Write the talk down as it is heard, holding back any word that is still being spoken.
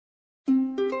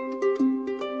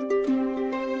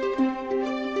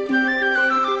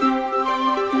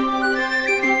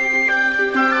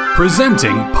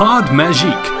Presenting Pod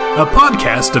Magique, a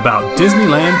podcast about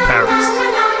Disneyland Paris.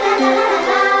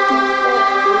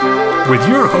 With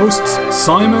your hosts,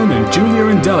 Simon and Julia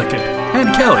Indelicate,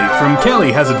 and Kelly from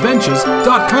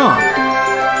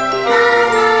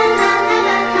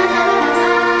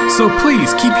kellyhasadventures.com. So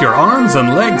please keep your arms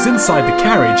and legs inside the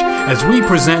carriage as we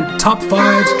present top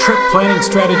 5s, trip planning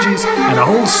strategies, and a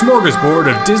whole smorgasbord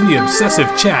of Disney obsessive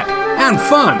chat and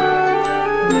fun.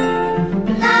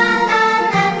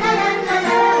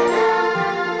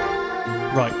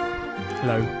 Right.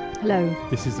 Hello. Hello.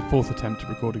 This is the fourth attempt at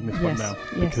recording this one now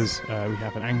Yes. because we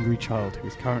have an angry child who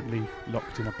is currently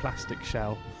locked in a plastic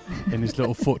shell in his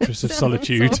little fortress of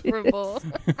solitude.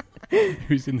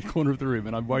 Who's in the corner of the room,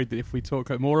 and I'm worried that if we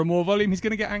talk at more and more volume he's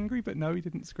going to get angry, but no, he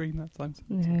didn't scream that time, so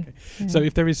it's okay. Yeah. So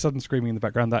if there is sudden screaming in the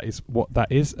background, that is what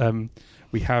that is.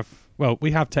 We have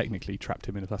technically trapped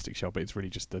him in a plastic shell, but it's really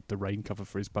just the rain cover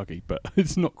for his buggy, but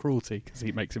it's not cruelty because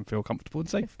it makes him feel comfortable and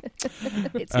safe.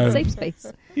 It's a safe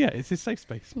space. Yeah, it's his safe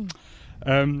space.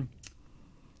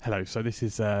 Hello, so this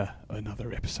is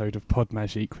another episode of Pod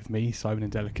Magique with me, Simon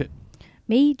Indelicate.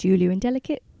 Me, Julia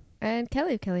Indelicate. And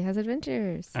Kelly Has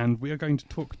Adventures. And we are going to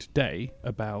talk today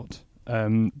about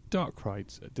dark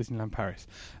rides at Disneyland Paris.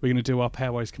 We're going to do our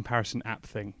pairwise comparison app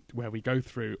thing, where we go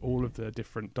through all of the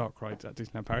different dark rides at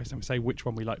Disneyland Paris and we say which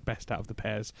one we like best out of the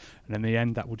pairs. And in the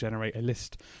end, that will generate a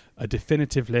list, the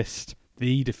definitive list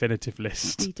The definitive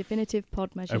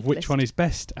Pod Magique of which list. one is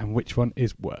best and which one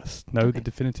is worst. No, Okay. the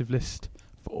definitive list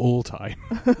for all time.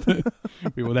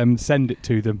 We will then send it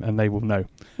to them and they will know.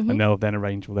 Mhm. And they'll then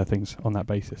arrange all their things on that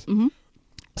basis. Mhm.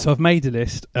 So I've made a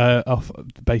list I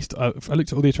looked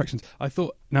at all the attractions. I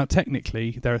thought, now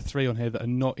technically there are 3 on here that are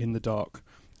not in the dark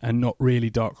and not really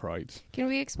dark rides. Can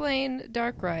we explain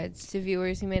dark rides to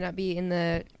viewers who may not be in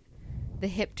the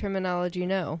hip terminology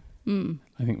know?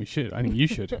 I think we should. I think you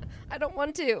should. I don't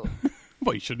want to.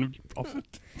 Well, you shouldn't have offered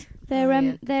They're yeah,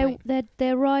 good point.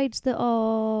 they're rides that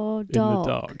are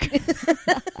dark. in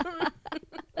the dark.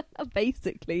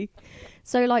 Basically.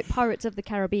 So like Pirates of the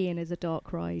Caribbean is a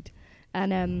dark ride.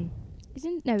 And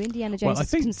Indiana Jones I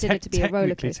is think considered to be a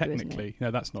roller coaster, isn't it? technically,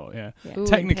 no, that's not. Yeah, Yeah. Ooh, in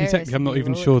Technically, Paris I'm not it'd be a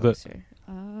even roller sure that- coaster.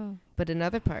 Oh. But in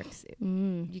other parks,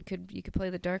 Mm. you could play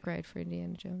the dark ride for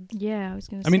Indiana Jones. Yeah, I was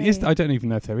going to I say. mean, I don't even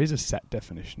know if there is a set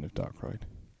definition of dark ride.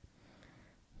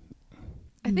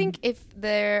 I think if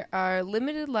there are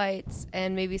limited lights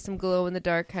and maybe some glow in the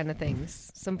dark kind of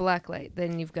things, some black light,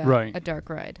 then you've got Right. a dark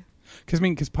ride.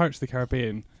 Because Pirates of the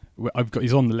Caribbean,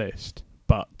 he's on the list,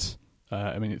 but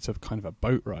it's a kind of a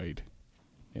boat ride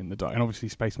in the dark, and obviously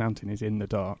Space Mountain is in the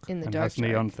dark In the and dark has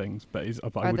neon ride. things, but I Or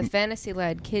the wouldn't.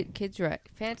 Fantasyland kid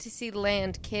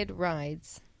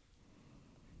rides,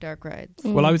 dark rides.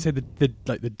 Mm. Well, I would say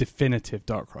the definitive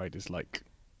dark ride is like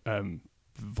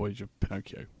Voyage of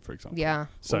Pinocchio, for example. Yeah.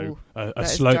 So Ooh, a that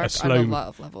is slow, dark a slow, on a lot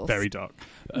of levels. very dark,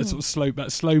 a sort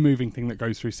of slow moving thing that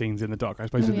goes through scenes in the dark, I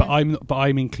suppose. Oh, But yeah.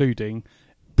 I'm including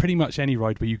pretty much any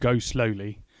ride where you go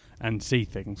slowly and see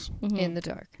things. Mhm. in the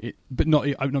dark. But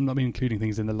I'm not including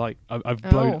things in the light.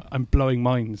 Oh. I'm blowing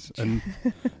minds and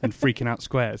and freaking out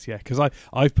squares. Yeah, because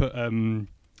I've put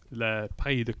Le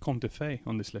Pays de Contes de Fées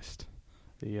on this list,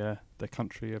 the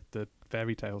country of the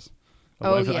fairy tales. Or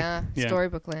Oh whatever. yeah, yeah.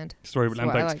 Storybook Land. Storybook That's Land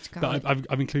what I boats. like to call it.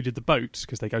 But I've included the boats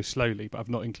because they go slowly, but I've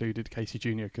not included Casey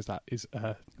Jr. because that is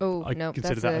Oh I no,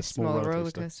 consider that's that a a small smaller roller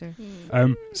roller coaster.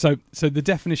 coaster. So the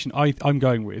definition I'm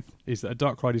going with is that a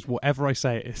dark ride is whatever I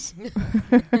say it is.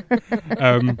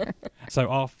 So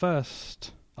our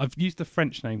first, I've used the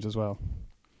French names as well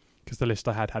because the list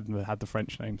I had the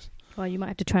French names. Well, you might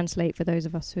have to translate for those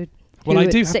of us who Well, I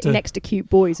do have sit to. next to cute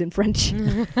boys in French.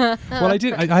 Well, I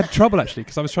did. I had trouble actually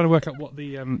because I was trying to work out what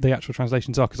the actual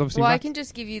translations are because obviously. Well, I can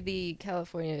just give you the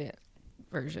California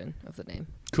version of the name.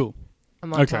 Cool.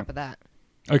 I'm on Okay. top of that.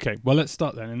 Okay, well let's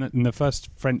start then. And the first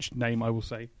French name I will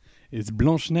say is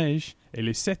Blanche Neige et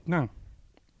les sept nains.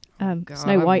 God,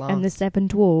 Snow I'm White and the lost. 7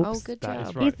 Dwarfs. Oh, good That job.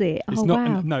 is right. Is it? It's Oh, not.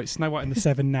 wow. No, it's Snow White and the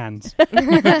 7 Nans.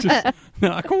 They're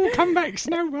like, oh, come back,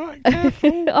 Snow White.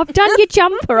 Careful. I've done your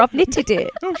jumper. I've knitted it.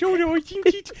 Oh, sure, I think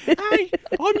it. Hey,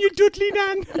 I'm your Dudley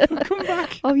Nan. Come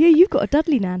back. Oh, yeah, you've got a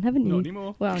Dudley Nan, haven't you? Not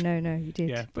anymore. Well, no, you did.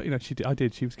 Yeah, but she did. I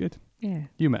did. She was good. Yeah.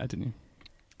 You met her, didn't you?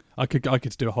 I could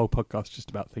do a whole podcast just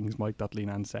about things my Dudley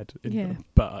Nan said. Yeah.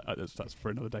 But that's for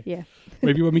another day. Yeah.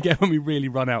 Maybe when we really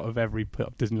run out of every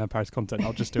Disneyland Paris content,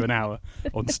 I'll just do an hour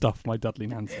on stuff my Dudley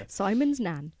Nan said. Simon's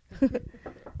Nan.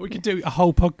 We could do a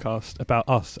whole podcast about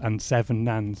us and 7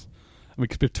 Nans.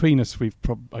 Because between us,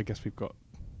 I guess we've got.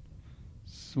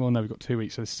 Well, no, we've got 2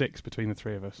 each, so there's 6 between the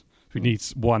 3 of us. So we need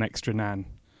 1 extra Nan.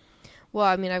 Well,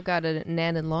 I mean, I've got a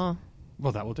nan-in-law.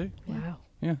 Well, that will do. Wow.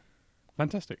 Yeah.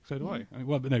 Fantastic. So do I.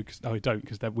 Well, but no, I don't,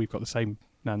 because we've got the same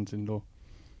nans-in-law.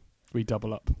 We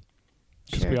double up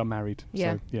because we are married.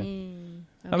 Yeah. So, yeah. Mm,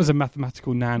 That was a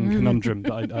mathematical nan conundrum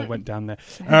that I went down there.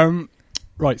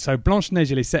 Right, so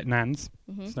Blanche-Neige les Sept Nans,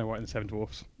 Snow White and the Seven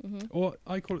Dwarfs, or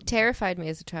I call it... Terrified me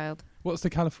as a child. What's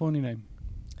the California name?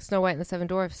 Snow White and the Seven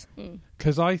Dwarfs.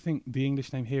 Because I think the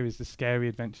English name here is The Scary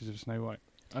Adventures of Snow White.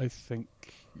 I think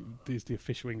is the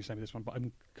official English name of this one, but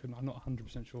I'm not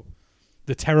 100% sure.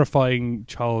 The Terrifying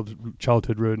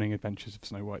Childhood Ruining Adventures of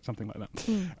Snow White, something like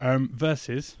that.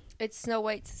 Versus... It's Snow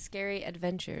White's Scary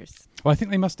Adventures. Well, I think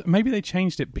maybe they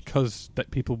changed it because that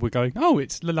people were going, oh,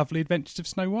 it's the lovely adventures of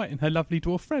Snow White and her lovely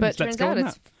dwarf friends. But Let's turns go out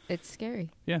on it's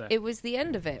scary. Yeah. It was the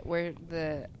end of it where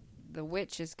the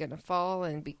witch is going to fall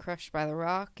and be crushed by the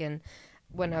rock. And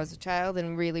when I was a child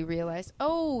and really realized,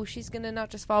 oh, she's going to not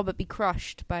just fall but be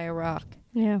crushed by a rock.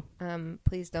 Yeah.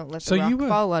 Please don't let the rock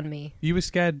fall on me. You were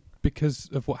scared because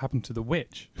of what happened to the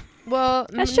witch. Well,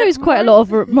 that shows quite a lot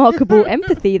of remarkable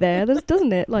empathy there,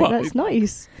 doesn't it? Like, that's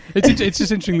nice. It's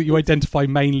just interesting that you identify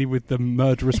mainly with the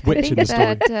murderous witch in the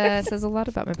story. That says a lot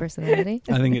about my personality.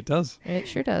 I think it does. It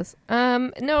sure does.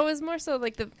 No, it was more so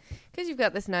like because you've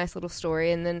got this nice little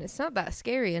story, and then it's not that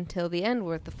scary until the end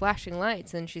with the flashing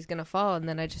lights, and she's gonna fall, and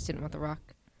then I just didn't want the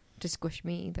rock to squish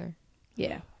me either.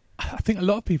 Yeah. I think a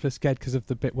lot of people are scared because of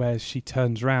the bit where she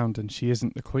turns round and she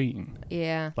isn't the queen.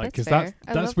 Yeah, like because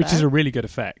that's which is a really good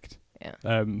effect.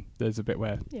 Yeah. There's a bit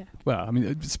where, well, I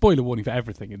mean, spoiler warning for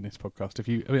everything in this podcast.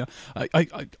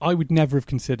 I would never have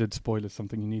considered spoilers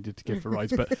something you needed to give for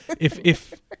rides, but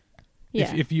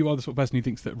if you are the sort of person who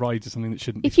thinks that rides are something that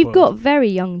shouldn't be spoiled, if you've got very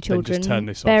young then just children, turn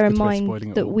this off, bear in because we're mind spoiling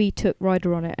it that all. we took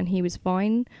Ryder on it and he was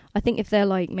fine. I think if they're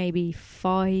like maybe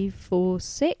 5 or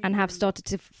 6 and have started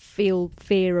to feel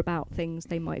fear about things,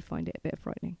 they might find it a bit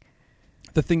frightening.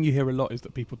 The thing you hear a lot is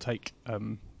that people take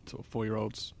sort of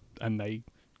 4-year-olds and they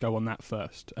go on that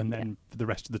first, and then for the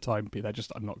rest of the time they're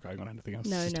just, I'm not going on anything else.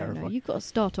 No. You've got to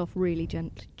start off really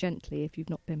gently if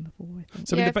you've not been before, I think.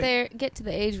 So if they get to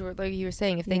the age where, like you were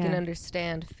saying, if they can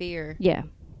understand fear,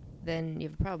 then you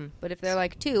have a problem. But if they're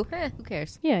like 2, who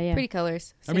cares? Yeah. Pretty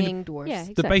colours, singing dwarves. Yeah,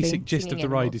 exactly. The basic gist Singing of the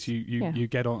ride animals. is you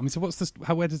get on. I mean, so what's this?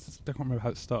 Where does this? I can't remember how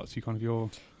it starts. You kind of your.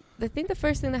 I think the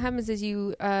first thing that happens is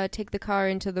you take the car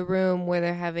into the room where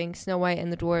they're having Snow White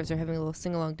and the dwarves are having a little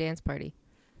sing-along dance party.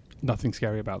 Nothing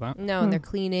scary about that. No, and they're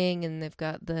cleaning, and they've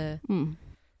got the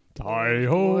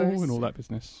hi-ho and all that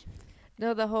business.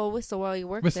 No, the whole whistle while you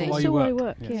work Whistle thing. while you Whistle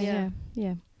work. Yeah.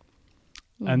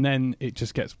 And then it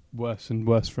just gets worse and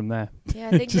worse from there. Yeah,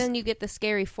 I think then you get the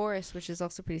scary forest, which is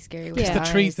also pretty scary. With the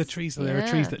trees. There are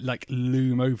trees Yeah. that like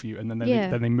loom over you, and then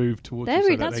they move towards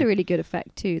you. That's a really good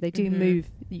effect too. They do move.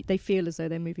 They feel as though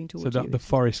they're moving towards you. So that the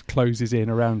forest closes in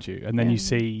around you, and then you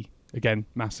see. Again,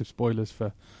 massive spoilers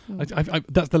for...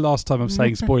 that's the last time I'm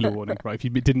saying spoiler warning, right? If you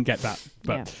didn't get that.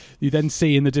 But you then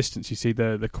see in the distance, you see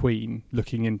the queen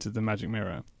looking into the magic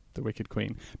mirror, the Wicked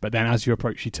Queen. But then as you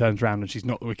approach, she turns around and she's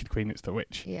not the Wicked Queen, it's the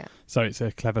witch. Yeah. So it's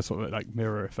a clever sort of like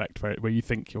mirror effect where you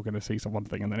think you're going to see one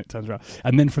thing and then it turns around.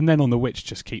 And then from then on, the witch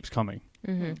just keeps coming.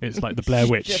 Mm-hmm. It's like the Blair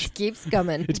Witch. Just keeps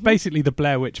coming. It's basically the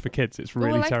Blair Witch for kids. It's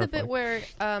really I like terrifying. the bit where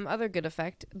other good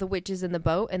effect, the witch is in the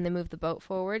boat and they move the boat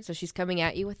forward, so she's coming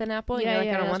at you with an apple. And you're like,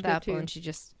 I don't want the apple, and she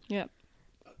just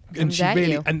and she at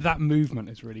really you. and that movement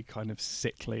is really kind of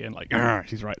sickly and like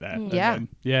she's right there. Yeah. And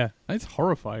then, it's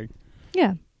horrifying.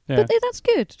 Yeah. But that's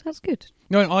good.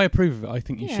 No, I approve of it. I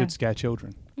think you should scare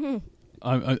children.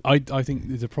 I think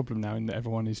there's a problem now in that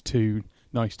everyone is too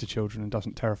nice to children and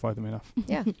doesn't terrify them enough.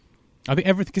 Yeah. I think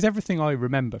everything I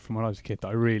remember from when I was a kid that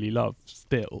I really love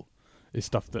still is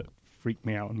stuff that freaked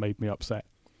me out and made me upset.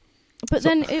 But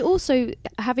then it also,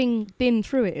 having been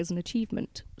through it is an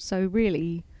achievement. So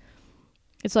really,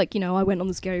 it's like, I went on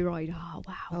the scary ride. Oh,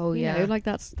 wow. Oh, You yeah. know, like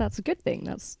that's a good thing.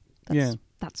 That's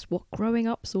what growing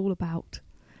up's all about.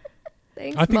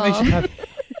 Thanks, I think Mom. they should have...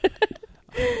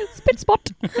 Spit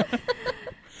spot.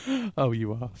 Oh,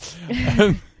 you are.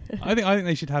 I think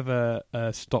they should have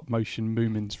a stop motion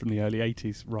Moomins from the early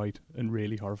 80s ride and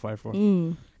really horrify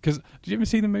everyone. Because did you ever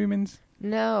see the Moomins?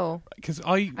 No. Because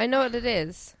I know what it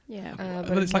is. Yeah.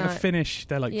 But it's like not... a Finnish.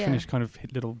 They're like Finnish kind of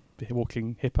little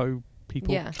walking hippo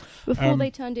people. Yeah. Before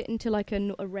they turned it into like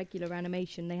a regular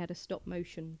animation, they had a stop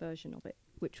motion version of it,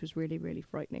 which was really, really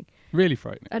frightening. Really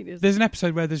frightening. There's an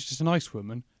episode where there's just an ice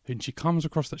woman and she comes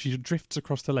across that she drifts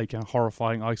across the lake in a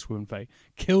horrifying ice woman way,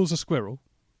 kills a squirrel,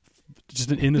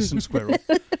 just an innocent squirrel.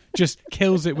 just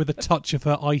kills it with a touch of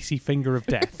her icy finger of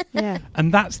death, Yeah.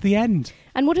 and that's the end.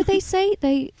 And what did they say?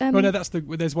 They Oh no,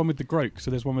 there's one with the Groke.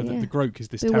 So there's one with the Groke is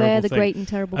this beware terrible the thing. great and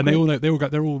terrible. And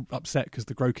Groke. they're all upset because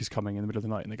the Groke is coming in the middle of the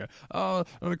night, and they go, "Oh,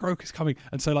 the Groke is coming!"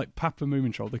 And so, like, Papa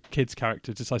Moomintroll, the kid's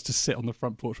character, decides to sit on the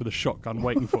front porch with a shotgun,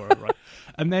 waiting for her, right?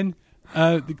 And then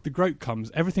the Groke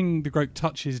comes. Everything the Groke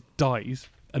touches dies,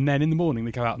 and then in the morning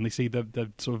they go out and they see the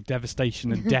sort of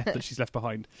devastation and death that she's left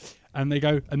behind. And they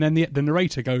go, and then the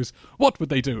narrator goes, "What would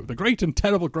they do? The great and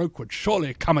terrible Groke would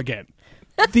surely come again."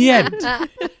 The end.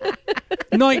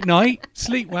 Night, night.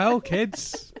 Sleep well,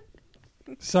 kids.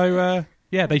 So,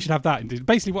 yeah, they should have that.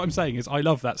 Basically, what I'm saying is I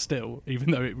love that still,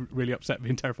 even though it really upset me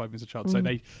and terrified me as a child.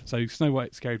 So Snow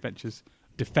White's Scary Adventures,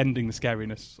 defending the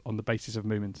scariness on the basis of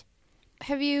Moomins.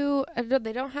 Have you...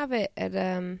 they don't have it at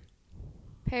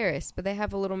Paris, but they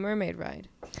have a Little Mermaid ride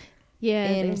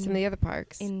in some of the other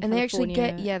parks. in And they actually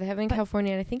California. they have it in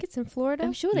California, and I think it's in Florida.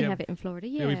 I'm sure they Yeah. have it in Florida.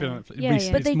 Yeah, Yeah, we've been on it for- yeah, recently.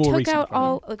 yeah. But they It's more took recent out Florida.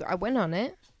 all... Like, I went on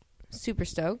it, super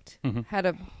stoked, Mhm. had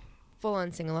a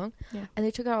full-on sing-along, Yeah. and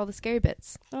they took out all the scary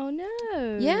bits. Oh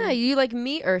no. Yeah, you, like,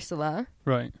 meet Ursula,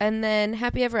 Right. and then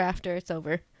happy ever after, it's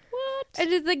over. What?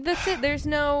 And it's like, that's it. There's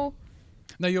no...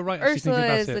 No, you're right. Actually, thinking Ursula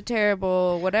about is the it.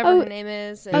 terrible whatever Oh, her name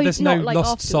is. Yeah, Oh, there's not no like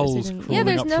lost afterwards, souls isn't it? crawling Yeah,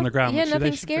 there's up from the ground. yeah, which they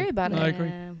nothing should scary do. about it. No, I agree.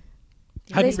 Yeah.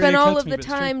 Hadn't They spent really all occurred of to me, the but it's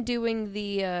true. time doing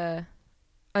the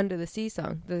Under the Sea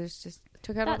song. There's just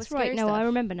took out all the That's scary right. No, stuff. I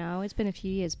remember now. It's been a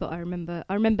few years, but I remember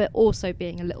also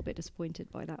being a little bit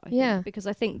disappointed by that. I Yeah. think, because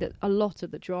I think that a lot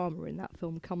of the drama in that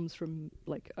film comes from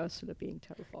like Ursula being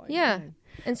terrifying. Yeah. you know.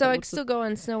 And so But I what's the- still go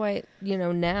on Snow White,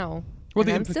 now. Well, and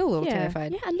the I'm impli- still a little yeah,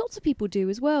 terrified. yeah, and lots of people do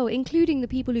as well, including the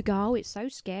people who go, "Oh, it's so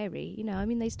scary." I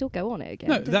mean, they still go on it again.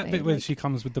 No, don't that they? bit where Like- she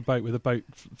comes with the boat,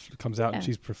 comes out and Yeah.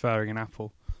 she's preferring an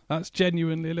apple. That's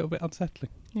genuinely a little bit unsettling.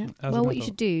 Yeah. as Well, an what you adult.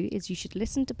 should do is you should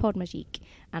listen to Podmagique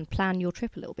and plan your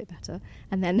trip a little bit better,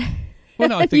 and then Well,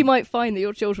 no, I you think might find that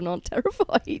your children aren't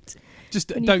terrified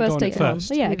just when you don't go first on take it them. first.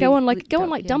 So yeah, Maybe go on yeah.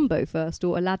 Dumbo first,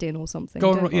 or Aladdin or something.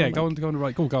 Go on, Don't yeah, like- go on,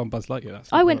 right. Go on Buzz Lightyear.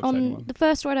 That's I not went upsetting on one. the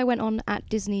first ride I went on at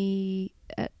Disney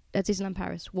at Disneyland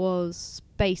Paris was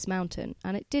Space Mountain,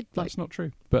 and it did like. That's not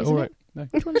true. But Isn't all right, no.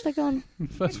 Which one did I go on? The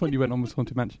first one you went on was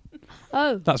Haunted Mansion.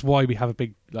 Oh, That's why we have a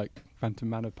big Phantom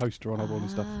Manor poster on our wall and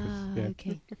stuff. 'Cause, yeah,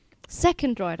 okay.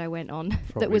 Second ride I went on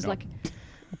probably that was not. like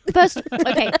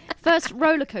first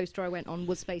roller coaster I went on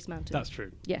was Space Mountain. That's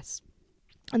true. Yes,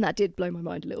 and that did blow my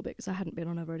mind a little bit because I hadn't been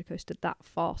on a roller coaster that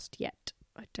fast yet.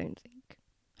 I don't think.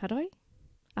 Had I?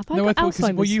 Have I No, I got thought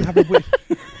Alzheimer's? well, you have a weird.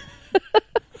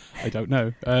 I don't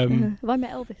know. Have I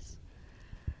met Elvis?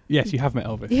 Yes, you have met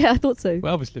Elvis. Yeah, I thought so.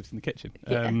 Well, Elvis lives in the kitchen.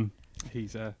 Yeah.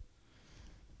 He's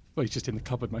he's just in the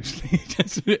cupboard mostly,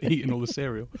 just eating all the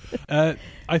cereal.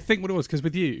 I think what it was because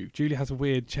with you, Julie has a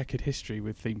weird checkered history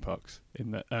with theme parks.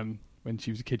 In that, when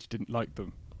she was a kid, she didn't like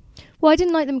them. Well, I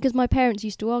didn't like them because my parents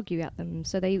used to argue at them,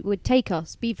 so they would take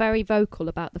us, be very vocal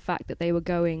about the fact that they were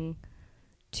going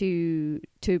to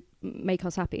make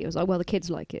us happy. It was like, well, the kids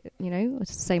like it,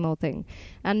 it's the same old thing.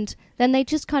 And then they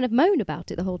just kind of moan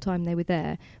about it the whole time they were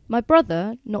there. My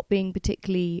brother, not being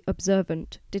particularly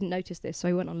observant, didn't notice this, so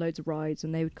he went on loads of rides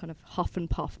and they would kind of huff and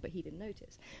puff, but he didn't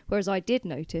notice. Whereas I did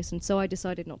notice, and so I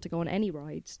decided not to go on any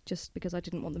rides just because I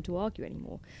didn't want them to argue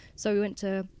anymore. So we went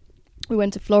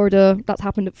to Florida. That's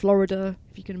happened at Florida.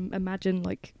 If you can imagine,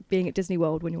 like, being at Disney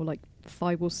World when you're like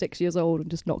 5 or 6 years old and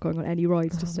just not going on any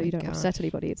rides just so my you don't gosh. upset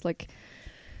anybody. It's like,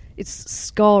 it's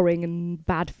scarring and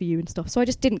bad for you and stuff. So I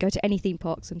just didn't go to any theme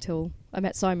parks until I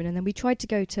met Simon, and then we tried to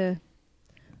go to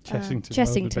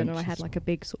Chessington, and I had like a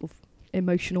big sort of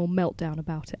emotional meltdown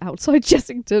about it outside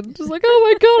Chessington. Just like, oh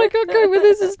my god, I can't go with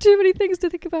this. There's too many things to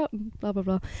think about, and blah blah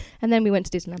blah. And then we went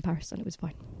to Disneyland Paris, and it was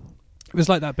fine. It was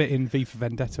like that bit in V for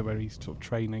Vendetta where he's sort of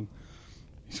training,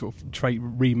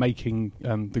 remaking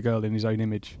the girl in his own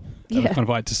image. Yeah. Kind of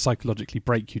like to psychologically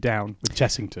break you down with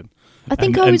Chessington. I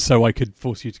think and, I and was. so I could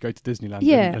force you to go to Disneyland.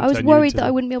 Yeah, and I was turn you worried into that I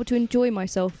the- wouldn't be able to enjoy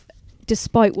myself,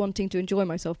 despite wanting to enjoy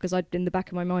myself, because in the back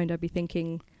of my mind I'd be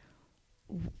thinking,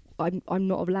 I'm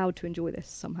not allowed to enjoy this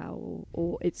somehow,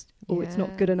 or it's Yeah.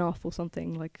 not good enough, or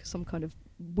something, like some kind of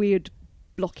weird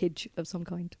blockage of some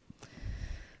kind.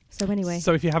 So anyway,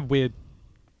 So if you have weird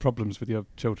problems with your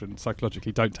children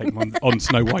psychologically, don't take them on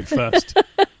Snow White first.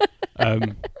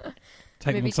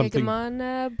 Take them Maybe on something. take him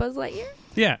on Buzz Lightyear?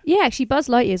 Yeah. yeah, actually Buzz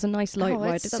Lightyear is a nice light Oh,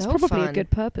 ride. it's That's so probably a fun.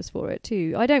 good purpose for it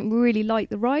too. I don't really like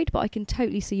the ride, but I can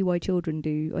totally see why children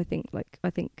do. I think the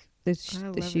I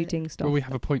love it. shooting stuff. Well, we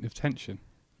have a point of tension.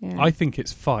 yeah. I think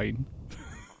it's fine.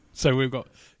 So we've got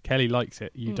Kelly likes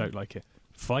it, you Mm. don't like it.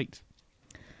 Fight.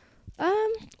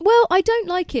 Well, I don't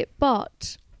like it,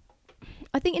 but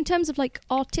I think in terms of like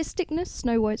artisticness,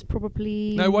 Snow White's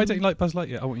probably... No, why don't you like Buzz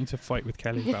Lightyear? I want you to fight with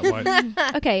Kelly about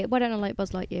why. Okay, why don't I like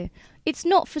Buzz Lightyear? It's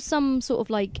not for some sort of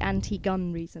like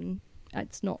anti-gun reason.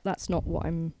 That's not what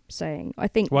I'm saying. I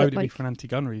think Why that, would it be like, for an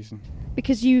anti-gun reason?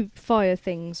 because you fire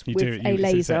things You with do, a you-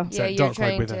 laser. it's Yeah, a you're dark ride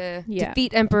trying with to Yeah.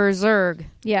 defeat Emperor Zurg,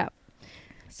 Yeah.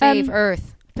 save Um,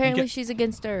 Earth. Apparently, get- she's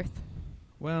against Earth.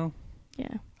 Well,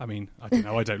 Yeah. I mean, I don't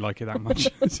know. I don't like it that much.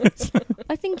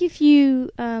 I think if you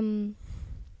I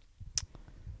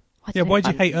Yeah, don't why do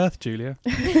know, you hate Earth, Julia?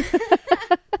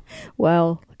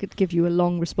 Well, I could give you a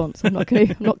long response. I'm not going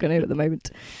to. I'm not going to at the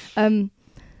moment.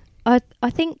 I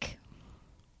think.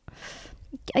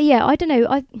 Yeah, I don't know.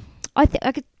 I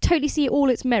could totally see all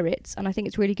its merits, and I think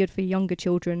it's really good for younger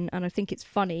children, and I think it's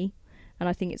funny, and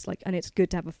I think it's like, and it's good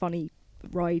to have a funny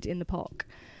ride in the park.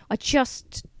 I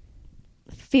just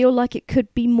feel like it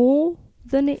could be more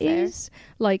than it is. Fair.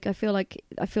 Like I feel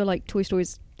like Toy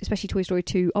Story's, especially Toy Story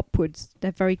 2 upwards,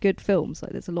 they're very good films.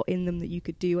 Like there's a lot in them that you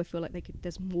could do. I feel like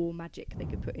there's more magic they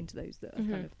could put into those that are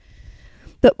kind of.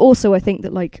 But also I think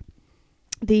that like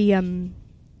the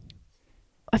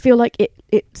I feel like it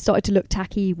started to look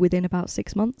tacky within about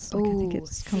 6 months. Like I think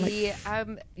it's kind of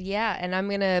like yeah, and I'm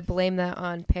gonna blame that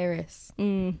on Paris,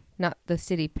 not the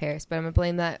city Paris, but I'm gonna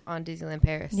blame that on Disneyland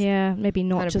Paris. yeah, maybe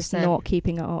not just 100%. not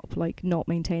keeping it up, like not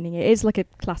maintaining it. It's like a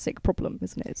classic problem,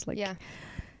 isn't it? It's like Yeah.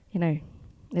 you know,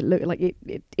 it look like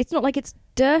it's not like it's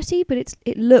dirty, but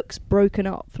it looks broken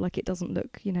up. Like it doesn't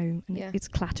look, you know, and Yeah. it's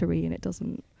clattery and it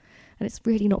doesn't. And it's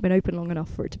really not been open long enough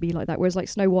for it to be like that. Whereas like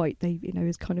Snow White, they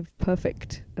is kind of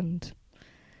perfect. And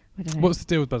I don't know. What's the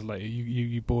deal with Buzz Lightyear?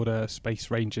 You bought a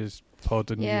Space Rangers pod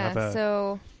and you have a...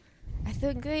 So I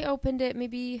think they opened it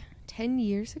maybe 10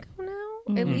 years ago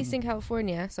now, at Mhm. least in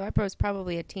California. So I was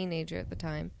probably a teenager at the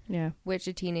time. Yeah. Which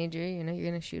a teenager, you know, you're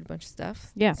gonna shoot a bunch of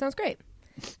stuff. Yeah. Sounds great.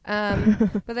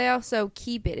 But they also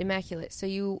keep it immaculate.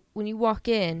 So when you walk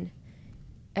in,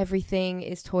 everything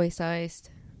is toy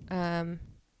sized.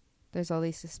 There's all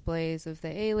these displays of the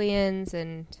aliens,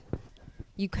 and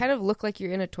you kind of look like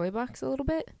you're in a toy box a little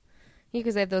bit.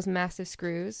 Because they have those massive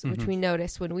screws, which Mhm. we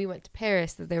noticed when we went to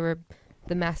Paris, that there were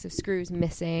the massive screws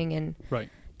missing and Right.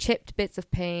 chipped bits of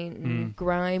paint and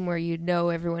grime where you'd know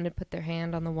everyone had put their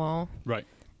hand on the wall. Right.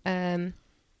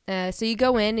 So you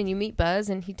go in and you meet Buzz,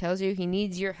 and he tells you he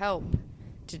needs your help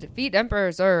to defeat Emperor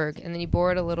Zurg. And then you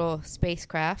board a little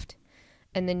spacecraft,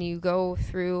 and then you go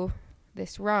through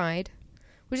this ride,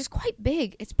 which is quite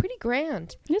big. It's pretty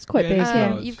grand. It's quite Yeah, big. it is Yeah.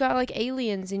 large. You've got like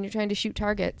aliens, and you're trying to shoot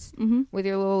targets Mm-hmm. with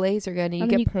your little laser gun, and you And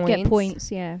get you points. get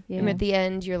points. Yeah. Yeah. And at the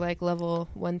end, you're like level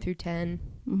 1 through 10,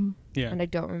 mm-hmm. Yeah. and I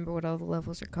don't remember what all the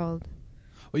levels are called.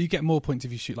 Well, you get more points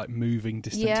if you shoot like moving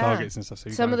distant Yeah. targets and stuff. So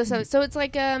you Some of the kind stuff. So it's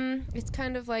like it's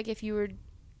kind of like if you were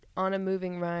on a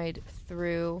moving ride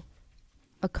through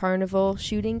a carnival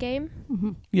shooting game.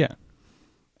 Mm-hmm. Yeah.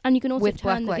 And you can also With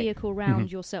turn the blacklight. vehicle round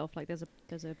Mhm. yourself. Like there's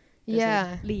a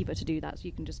Yeah, lever to do that, so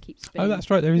you can just keep spinning. Oh, that's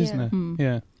right. There is, isn't Yeah. there? Mm.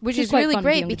 Yeah. which It's is quite really fun for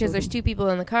great younger because there's children. 2 people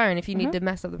in the car, and if you Uh-huh. need to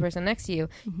mess up the person next to you,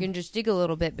 you can just dig a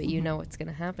little bit, but you know what's going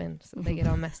to happen, so they get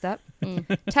all messed up.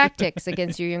 Tactics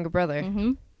against your younger brother.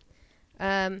 Mm-hmm.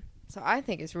 So I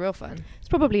think it's real fun. It's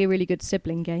probably a really good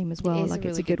sibling game as well. is a Like it's a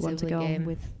really good good one to go sibling on game.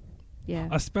 with. Yeah.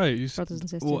 I suppose. Brothers and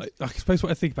sisters. Well, I suppose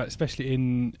what I think about, especially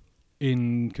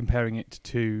in comparing it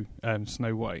to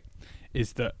Snow White,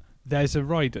 is that there's a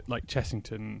ride at like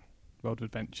Chessington World of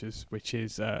Adventures, which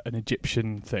is an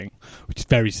Egyptian thing, which is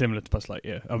very similar to Buzz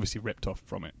Lightyear, obviously ripped off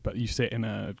from it. But you sit in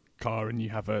a car and you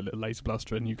have a little laser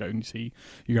blaster, and you go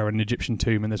an Egyptian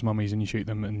tomb, and there's mummies, and you shoot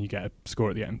them, and you get a score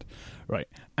at the end, right?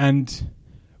 And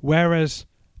whereas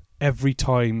every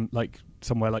time, like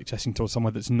somewhere like Chessington or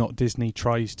somewhere that's not Disney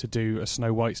tries to do a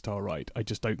Snow White style ride, I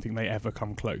just don't think they ever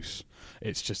come close.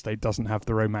 It's just they doesn't have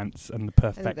the romance and the I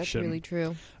perfection. think that's really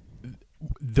true.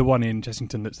 The one in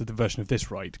Chessington that's the version of this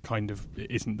ride kind of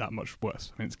isn't that much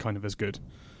worse. I mean, it's kind of as good.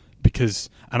 Because,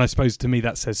 and I suppose to me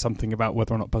that says something about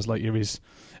whether or not Buzz Lightyear is...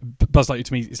 Buzz Lightyear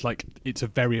to me is like, it's a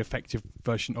very effective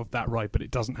version of that ride, but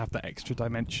it doesn't have that extra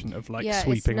dimension of like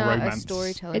sweeping it's not romance. a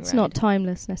storytelling It's ride. not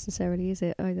timeless necessarily, is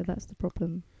it? Either that's the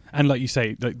problem. And like you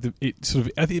say, like it sort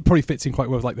of, I think it probably fits in quite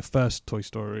well with like the first Toy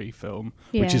Story film,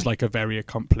 which Yeah. is like a very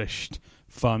accomplished,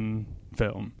 fun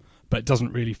film, but it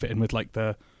doesn't really fit in with like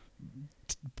the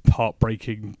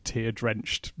heartbreaking,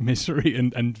 tear-drenched misery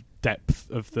and depth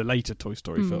of the later Toy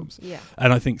Story films. Yeah.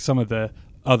 And I think some of the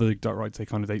other dark rides,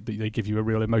 they give you a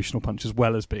real emotional punch as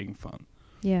well as being fun.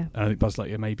 Yeah. And I think Buzz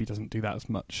Lightyear maybe doesn't do that as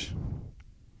much.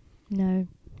 No.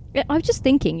 Yeah, I was just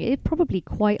thinking, it's probably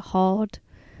quite hard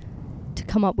to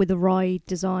come up with a ride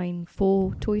design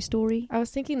for Toy Story. I was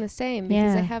thinking the same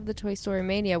because Yeah. I have the Toy Story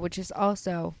Mania, which is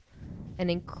also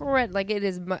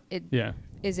and it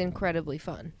is incredibly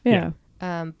fun. Yeah.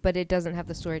 But it doesn't have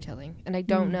the storytelling, and I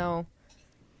don't know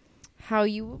how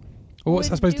you. Well, would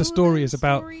I suppose do the story is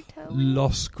about storytelling.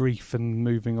 loss, grief, and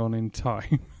moving on in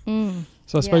time. Mm.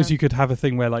 So I suppose Yeah. you could have a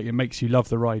thing where like it makes you love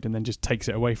the ride and then just takes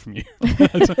it away from you.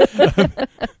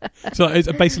 So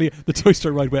it's basically the Toy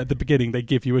Story ride where at the beginning they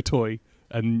give you a toy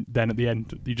and then at the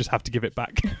end you just have to give it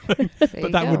back.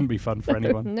 But that wouldn't be fun for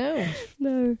anyone. No.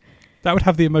 No. That would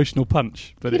have the emotional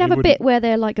punch. But You'd it have a wouldn't. bit where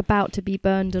they're like about to be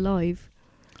burned alive.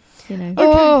 You know.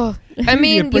 Oh, I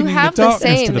mean, you bringing the have the darkness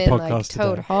to same the in like podcast Toad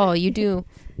today. Hall. You do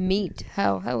meet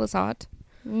hell. Hell is hot.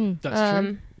 Mm. That's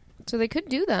true. So they could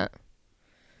do that.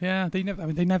 Yeah, they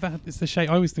never had. It's a shame.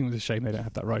 I always think it's a shame they don't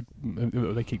have that ride.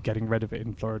 They keep getting rid of it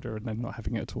in Florida and then not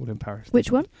having it at all in Paris.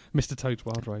 Which one? Mr. Toad's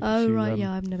Wild Ride. Oh, which you, right.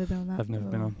 Yeah, I've never been on that. I've never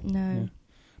been on. No. Yeah.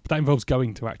 But that involves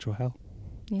going to actual hell.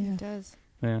 Yeah. It does.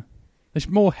 Yeah. There's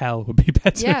more hell would be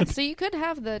better. Yeah, so you could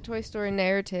have the Toy Story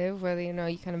narrative where, you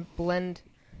kind of blend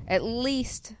at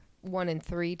least 1 and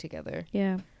 3 together.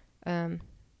 Yeah.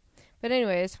 But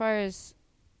anyway, as far as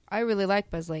I really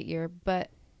like Buzz Lightyear, but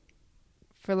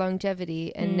for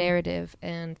longevity and narrative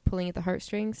and pulling at the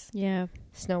heartstrings, Yeah.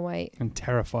 Snow White. And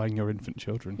terrifying your infant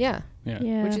children. Yeah,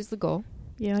 Yeah. which is the goal.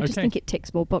 Yeah, I just Okay. think it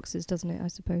ticks more boxes, doesn't it, I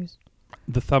suppose.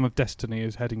 The thumb of destiny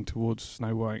is heading towards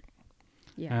Snow White.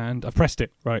 Yeah. And I've pressed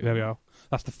it. Right, there we are.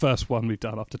 That's the first one we've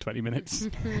done after 20 minutes.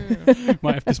 This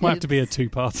might have to be a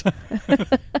two-parter.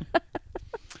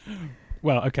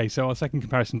 Well, okay, so our second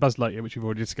comparison, Buzz Lightyear, which we've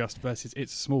already discussed, versus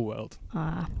It's a Small World.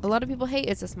 Ah. A lot of people hate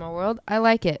It's a Small World. I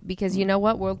like it because you know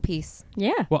what? World peace.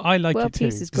 Yeah. Well, I like World it too.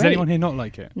 Peace is Does great. anyone here not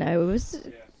like it? No, it was...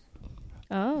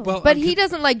 Oh. Well, But he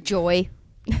doesn't like joy.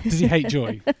 does he hate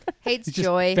joy? Hates He's just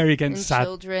joy. very and against sad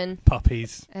children.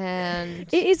 puppies. And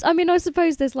It is, I mean, I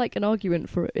suppose there's like an argument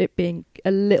for it being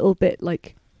a little bit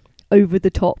like over the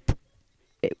top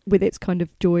with its kind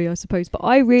of joy, I suppose. But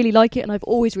I really like it and I've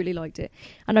always really liked it.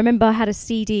 And I remember I had a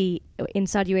CD in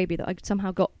Saudi Arabia that I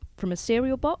somehow got from a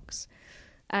cereal box.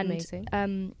 And, Amazing.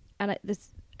 and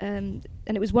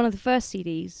it was one of the first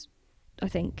CDs, I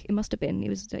think. It must have been. It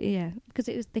was, because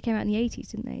they came out in the 80s,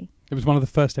 didn't they? It was one of the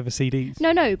first ever CDs.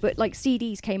 No, but like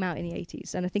CDs came out in the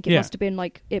 80s, and I think it must have been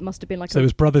like So it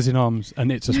was Brothers in Arms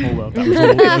and It's a Small World. That was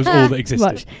all. That was all that existed.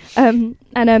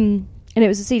 much. And it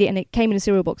was a CD, and it came in a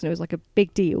cereal box, and it was like a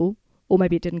big deal. Or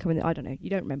maybe it didn't come in. I don't know. You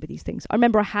don't remember these things. I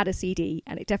remember I had a CD,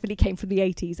 and it definitely came from the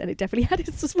 80s, and it definitely had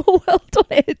It's a Small World on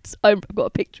it. I've got a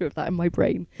picture of that in my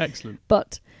brain. Excellent.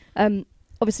 But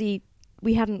obviously,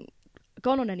 we hadn't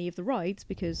gone on any of the rides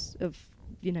because of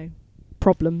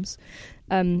problems.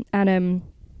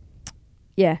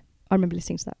 Yeah, I remember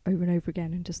listening to that over and over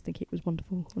again and just thinking it was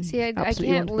wonderful. see, I Absolutely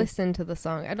can't wonderful. listen to the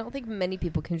song. I don't think many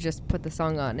people can just put the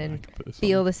song on and Put this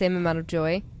feel on. the same amount of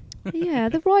joy. Yeah,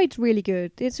 the ride's really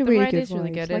good. It's a The really ride good is really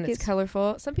ride. good, and it's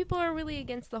colorful. Some people are really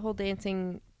against the whole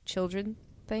dancing children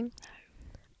thing.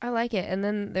 I like it, and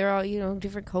then they're all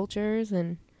different cultures,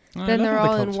 and I then love they're the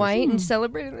all in cultures. white and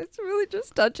celebrating. It's really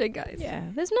just touching, guys. Yeah,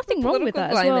 there's nothing wrong with political that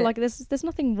as well. climate. Like there's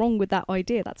nothing wrong with that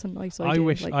idea. That's a nice idea. I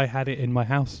wish like, I had it in my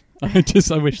house. I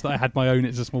wish that I had my own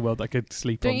It's a Small World I could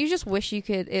sleep Don't on. you just wish you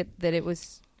could that it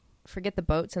was forget the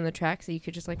boats and the tracks, so you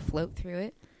could just like float through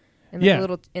it in like Yeah. a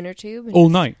little inner tube and all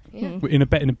just- night Yeah.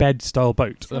 Mm. in a bed style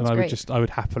boat, Sounds and I great. would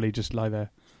happily just lie there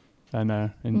and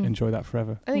enjoy that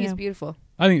forever. I think Yeah. it's beautiful.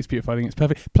 I think it's beautiful. I think it's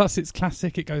perfect. Plus, it's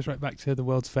classic. It goes right back to the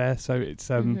World's Fair. So it's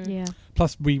Mhm. Yeah,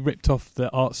 plus we ripped off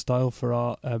the art style for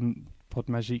our Pod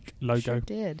Magique logo. Sure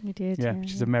did. we did. Yeah,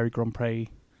 which is a Mary Grand Prix,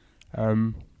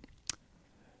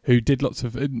 who did lots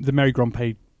of the Mary Grand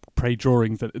Prix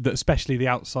drawings that especially the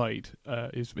outside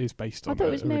is based on. I thought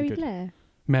it was are really Mary good. Blair.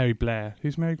 Mary Blair.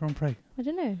 Who's Mary Grand Prix? I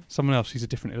don't know. Someone else. She's a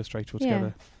different illustrator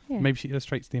altogether. Yeah. Maybe she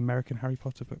illustrates the American Harry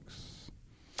Potter books.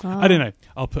 Ah. I don't know.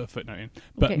 I'll put a footnote in.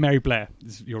 But Okay. Mary Blair,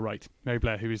 you're right. Mary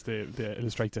Blair, who is the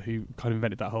illustrator who kind of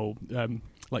invented that whole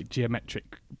like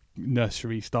geometric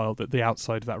nursery style that the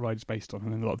outside of that ride is based on,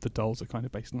 and then a lot of the dolls are kind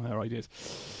of based on her ideas.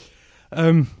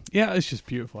 Yeah, it's just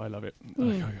beautiful. I love it.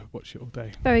 Mm. I could watch it all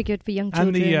day. Very good for young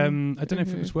And children. the I don't know if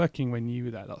it Mhm. was working when you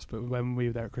were there, Lux, but when we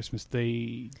were there at Christmas,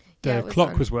 the Yeah, it was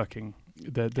clock on. was working.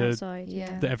 The outside.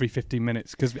 yeah. the every 15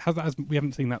 minutes, because we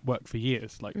haven't seen that work for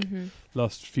years. Like Mm-hmm.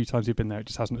 last few times we've been there, it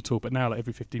just hasn't at all. But now, like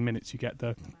every 15 minutes, you get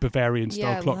the Bavarian style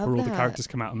Yeah, I clock love where all the that. characters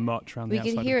come out and march around We the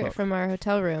outside could hear of the it clock. from our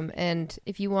hotel room, and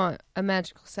if you want a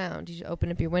magical sound, you should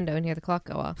open up your window and hear the clock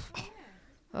go off.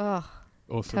 Oh,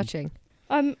 Awesome. touching.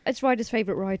 It's Ryder's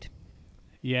favourite ride.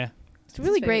 Yeah. It's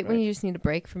really his great favourite when you just need a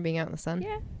break from being out in the sun.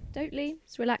 Yeah, totally.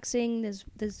 It's relaxing. There's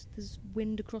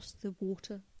wind across the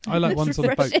water. I like It's ones on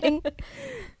the boat. refreshing.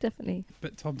 Definitely.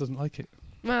 But Tom doesn't like it.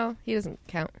 Well, he doesn't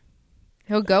count.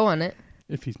 He'll go on it.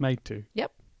 If he's made to.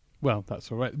 Yep. Well,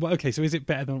 that's all right. Well, okay, so is it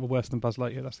better than or worse than Buzz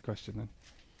Lightyear? That's the question then.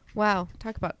 Wow,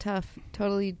 talk about tough.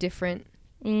 Totally different.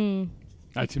 To me,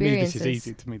 this is Experiences.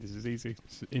 easy. To me, this is easy.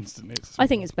 It's instantly. I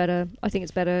think it's better. I think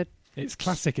it's better. It's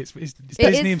classic. It's It Disney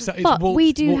is, himself. It's but Walt's,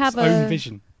 we do Walt's have own a-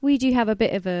 vision. We do have a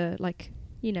bit of a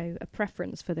a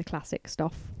preference for the classic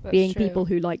stuff. That's being true. people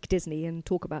who like Disney and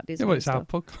talk about Disney. Yeah, well, and it's our stuff.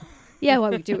 podcast. Yeah,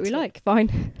 well, we do what we like.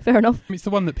 Fine, fair enough. It's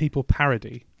the one that people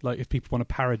parody. Like, if people want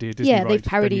to parody a Disney Yeah, ride, they've then you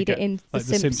parodied get- it in like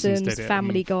The The Simpsons Simpsons, did it,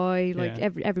 Family and- Guy, yeah.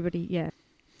 everybody. Yeah,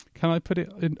 Can I put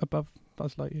it in above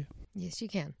Buzz Lightyear? Yes, you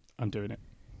can. I'm doing it.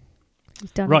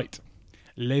 he's done it. Right.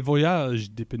 Les Voyages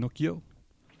de Pinocchio.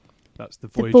 That's the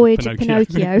The voyage, Voyage of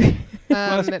Pinocchio.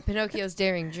 Pinocchio's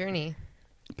Daring Journey.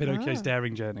 Pinocchio's Ah.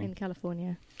 daring journey. in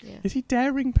California. Yeah. Is he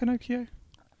daring Pinocchio?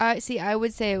 I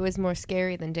would say it was more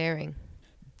scary than daring.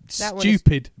 That one is-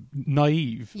 Stupid,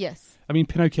 naive. Yes. I mean,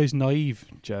 Pinocchio's naive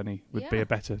journey would be Yeah. a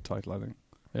better title, I think.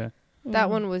 That Mm.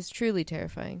 one was truly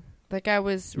terrifying. Like, I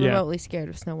was Yeah. remotely scared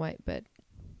of Snow White, but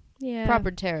Yeah.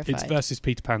 proper terrified. It's versus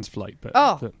Peter Pan's flight, but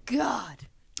Oh, God.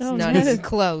 It's Oh, not no. even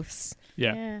close.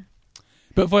 yeah. Yeah.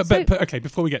 But okay,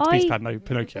 before we get to Peter I- Pan, no,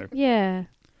 Pinocchio. Yeah.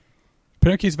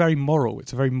 Pinocchio's very moral.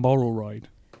 It's a very moral ride.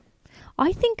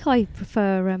 I think I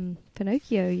prefer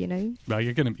Pinocchio. You know. Well,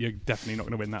 you're definitely not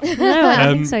gonna win that one. No, I don't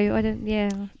think Um, so. I don't. Yeah.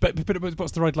 But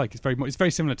what's the ride like? It's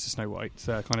very similar to Snow White. It's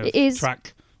kind of It is.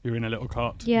 track. You're in a little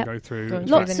cart. Yeah. You go through. Going it's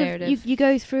through very- Lots the of narrative. you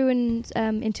go through and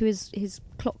into his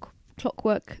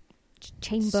clockwork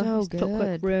chamber, So his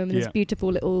clockwork good. room, and Yeah. there's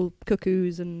beautiful little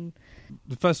cuckoos and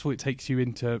First of all, it takes you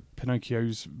into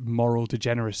Pinocchio's moral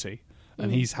degeneracy, and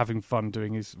Mm. he's having fun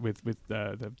doing his with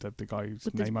the guy whose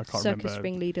with name I the can't circus remember.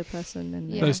 ringleader person.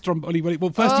 And Yeah. No, Stromboli.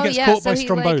 Well, first Oh, he gets yeah, caught by he,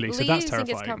 Stromboli, like, so that's leaves and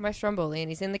gets caught terrifying. by Stromboli,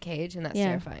 and he's in the cage, and that's Yeah.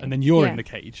 terrifying. And then you're Yeah. in the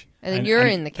cage, And then you're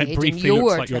in the cage, It and briefly you're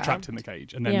looks like you're trapped. trapped in the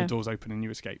cage, and then Yeah. the doors open and you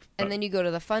escape. But, And then you go to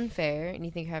the fun fair, and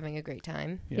you think you're having a great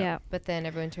time, yeah. but then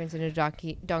everyone turns into a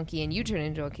donkey, and you turn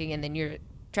into a donkey, and then you're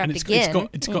trapped and again.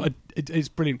 it's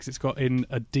brilliant because it's got in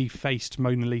a defaced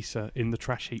Mona Lisa in the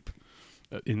trash heap.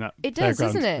 In that It does, fairground,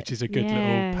 isn't it? which is a good Yeah,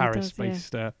 little it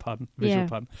Paris-based visual Yeah.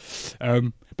 pun.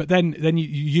 But then I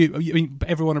mean,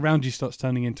 everyone around you starts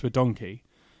turning into a donkey,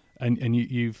 and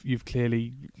you've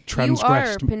clearly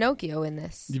transgressed You are Pinocchio in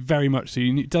this, very much. So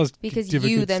it does because give a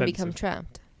you good then sense become of-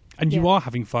 trapped. and you Yeah. are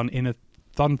having fun in a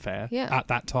fun fair Yeah. at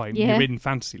that time. Yeah. You're in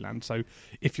Fantasyland, so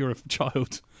if you're a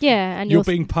child, Yeah, and you're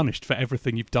being punished for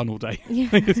everything you've done all day.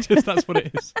 It's just that's what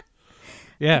it is.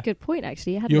 Yeah. Good point,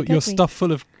 actually. You hadn't You're occurred to me. stuffed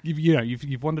full of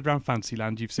you've wandered around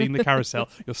Fantasyland. You've seen the carousel.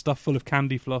 You're stuffed full of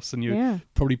candy floss, and you've Yeah.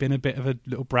 probably been a bit of a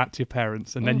little brat to your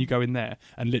parents. And then Mm. you go in there,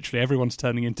 and literally everyone's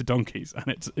turning into donkeys, and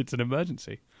it's an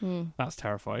emergency. Mm. That's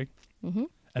terrifying. Mm-hmm.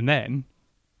 And then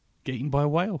get eaten by a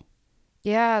whale.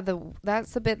 Yeah,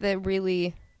 that's the bit that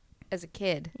really, as a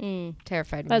kid, Mm.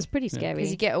 terrified me. That's pretty Yeah. scary.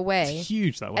 Because you get away, It's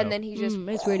huge, that whale. and then he just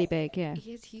It's really big, yeah.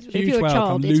 He's huge. If Huge you're a whale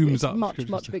child, come it's looms up.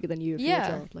 much bigger than you if Yeah. you're a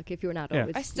child. Like, if you're an adult, Yeah.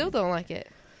 it's, I still don't like it.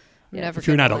 I'm Yeah. never if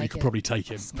you're an gonna adult, you like could it. probably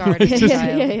take him. Scarred It's as a just-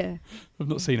 child. yeah. I've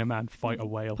not seen a man fight a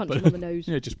whale, Punch but him on the nose.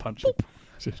 yeah, just punch him.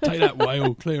 Just take that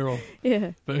whale, clear off.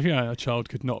 Yeah. But if a child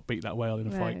could not beat that whale in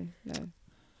a fight. No.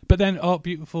 But then,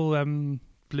 beautiful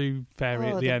blue fairy Oh,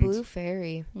 at the the end, blue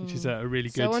fairy. which is Mm. a really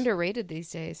good. So underrated these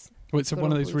days. Well, it's Good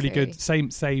one of old those blue really fairy. good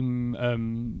same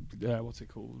what's it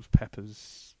called?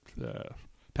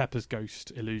 Pepper's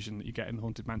ghost illusion that you get in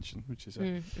Haunted Mansion, which is a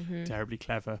Mm-hmm. terribly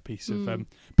clever piece of. Mm.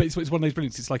 But it's one of those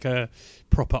brilliant. It's like a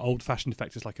proper old-fashioned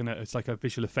effect. It's like a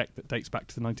visual effect that dates back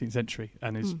to the 19th century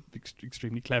and is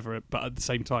extremely clever. But at the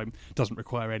same time, doesn't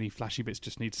require any flashy bits.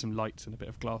 Just needs some lights and a bit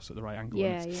of glass at the right angle.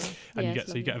 Yeah, and yeah. and Yeah, you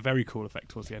it's get a lovely. very cool effect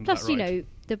towards the end. Plus, of that you ride. know,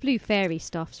 the blue fairy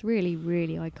stuff's really,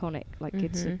 really iconic. Like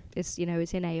it's Mhm. it's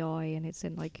in AI and it's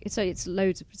in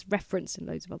it's referenced in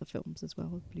loads of other films as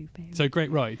well. Blue fairy. So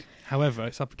great ride. However,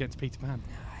 it's up against Peter Pan.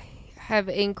 Have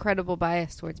incredible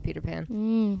bias towards Peter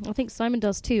Pan. I think Simon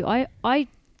does too. I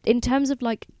in terms of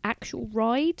like actual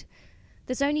ride,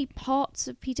 there's only parts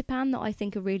of Peter Pan that I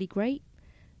think are really great,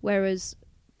 whereas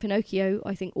Pinocchio,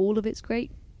 I think all of it's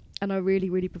great, and I really,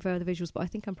 really prefer the visuals. But I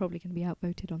think I'm probably going to be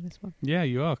outvoted on this one. Yeah,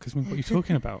 you are, because what are you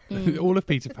talking about? Mm. All of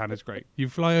Peter Pan is great. You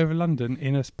fly over London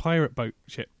in a pirate boat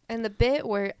ship. And the bit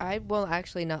where I will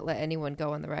actually not let anyone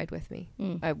go on the ride with me.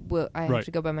 Mm. I have Right.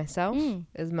 to go by myself Mm.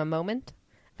 is my moment.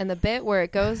 And the bit where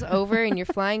it goes over and you're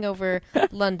flying over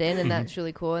London, and that's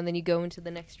really cool. And then you go into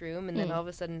the next room, and then Mm. all of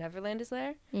a sudden Neverland is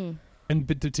there. Mm.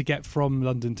 But to get from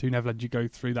London to Neverland, you go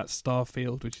through that star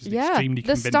field, which is Yeah, extremely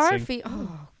the convincing. Starfield.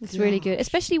 Oh, It's really good, gosh.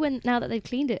 especially now that they've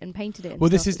cleaned it and painted it. And Well,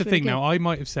 this stuff, is the it's really thing. Now, good. I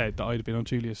might have said that I'd have been on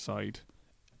Julia's side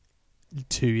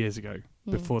 2 years ago,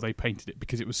 before they painted it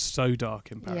because it was so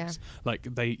dark in Paris. Like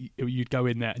you'd go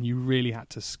in there and you really had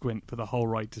to squint for the whole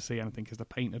ride to see anything because the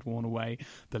paint had worn away.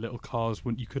 The little cars,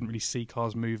 you couldn't really see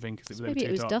cars moving because it was Maybe too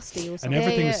it was dark. dusty or And something.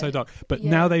 everything was so dark. But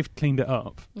now they've cleaned it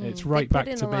up. It's right They put back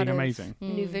in to a lot being of amazing.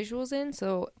 new visuals in,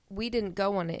 so we didn't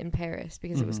go on it in Paris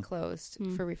because it was closed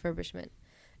for refurbishment,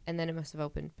 and then it must have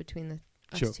opened between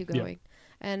us two going.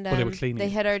 And Well, they were cleaning they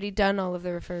it. had already done all of the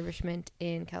refurbishment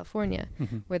in California,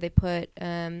 where they put,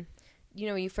 when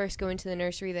you first go into the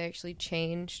nursery, they actually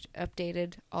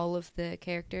updated all of the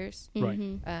characters. Right.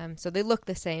 So they look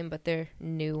the same, but they're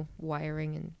new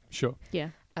wiring and Sure. Yeah.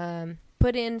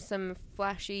 put in some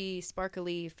flashy,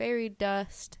 sparkly fairy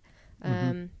dust.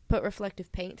 Put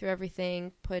reflective paint through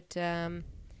everything. Put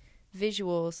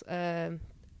visuals,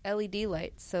 LED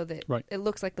lights, so that it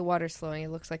looks like the water's flowing.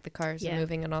 It looks like the cars are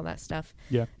moving and all that stuff.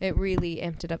 Yeah. It really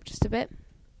amped it up just a bit.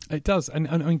 It does, and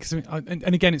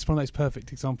again, it's one of those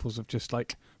perfect examples of just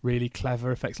like really clever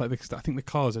effects. Like I think the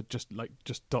cars are just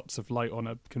dots of light on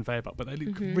a conveyor belt, but they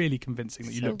look really convincing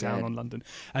that you look down on London,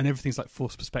 and everything's like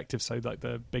forced perspective. So like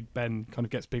the Big Ben kind of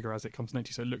gets bigger as it comes near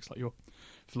you, so it looks like you're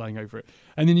flying over it.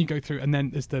 And then you go through, and then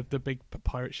there's the big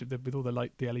pirate ship with all the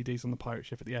LEDs on the pirate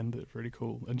ship at the end. That's really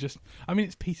cool, and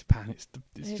it's Peter Pan.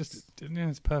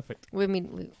 It's perfect.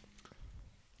 We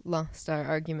lost our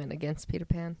argument against Peter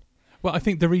Pan. Well, I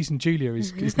think the reason Julia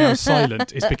is now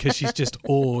silent is because she's just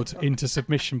awed into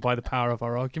submission by the power of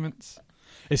our arguments.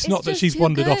 It's not that she's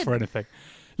wandered off or anything.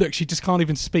 Look, she just can't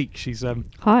even speak. She's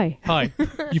Hi.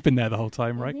 You've been there the whole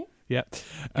time, right? Yeah.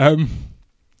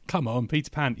 Come on, Peter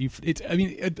Pan.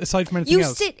 Aside from anything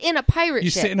else, you sit in a pirate ship.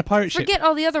 You sit in a pirate ship. Forget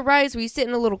all the other rides where you sit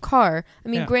in a little car. I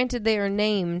mean, granted, they are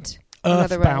named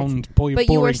other rides, Earthbound, but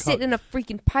you are sitting in a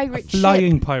freaking pirate ship.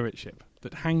 Flying pirate ship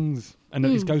that hangs and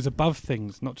it goes above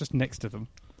things, not just next to them.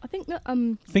 I think that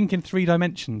think in 3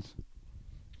 dimensions.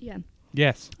 Yeah.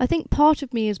 Yes. I think part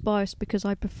of me is biased because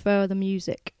I prefer the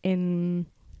music in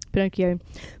Pinocchio,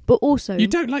 but also you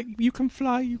don't like You Can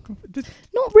Fly. You can.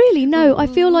 Not really. No, I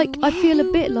feel a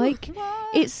bit like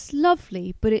it's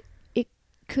lovely, but it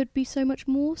could be so much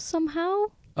more somehow.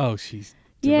 Oh, she's.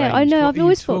 Yeah, deranged. I know. What I've are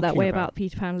always you felt that talking way about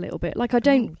Peter Pan a little bit. Like I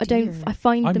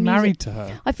find I'm the music. married to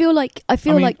her. I feel like the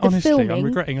honestly, filming. I'm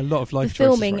regretting a lot of life the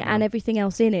filming choices right and now. everything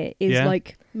else in it is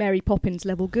like Mary Poppins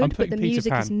level I'm good, but putting the Peter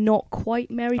music Pan. is not quite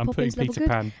Mary I'm Poppins putting level Peter good.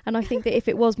 Pan. And I think that if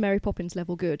it was Mary Poppins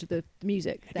level good, the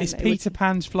music, then It's it Peter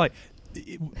Pan's flight.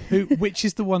 Which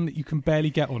is the one that you can barely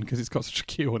get on because it's got such a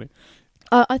queue on it?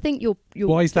 I think you're.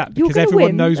 Why is that? You're Because gonna everyone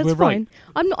win. knows That's we're fine.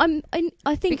 right.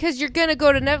 I think because you're gonna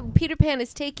go to Peter Pan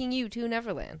is taking you to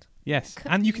Neverland. Yes,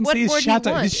 and you can What see his more do you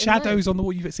shadow. want His in shadows life? on the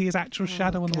wall. You can see his actual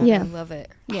shadow on the God, wall. Yeah. I love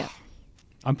it. Yeah,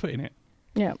 I'm putting it.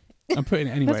 yeah. I'm putting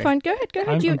it anyway. That's fine. Go ahead.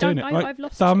 I'm doing it. Right. I've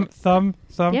lost Thumb.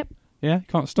 Yep. Yeah,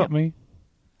 can't stop Yep. me.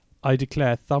 I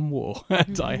declare thumb war,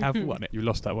 and I have won it. You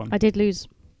lost that one. I did lose.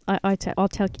 I'll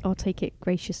take it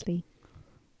graciously.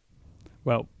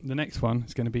 Well, the next one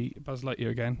is going to be Buzz Lightyear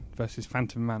again versus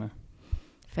Phantom Manor.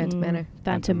 Phantom Manor.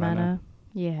 Phantom Manor. Manor.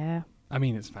 Yeah. I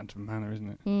mean, it's Phantom Manor, isn't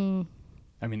it?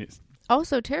 I mean, it's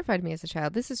Also terrified me as a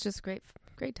child. This is just great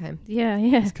time. Yeah.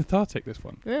 it's cathartic. This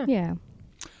one. Yeah.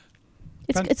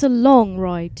 Fan- It's a long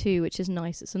ride too, which is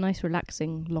nice. It's a nice,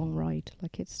 relaxing long ride.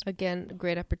 Like it's Again, a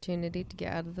great opportunity to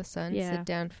get out of the sun, Yeah. sit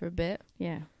down for a bit,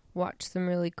 yeah, watch some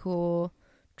really cool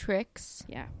tricks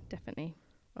yeah, definitely.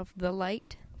 of the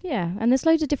light. Yeah, and there's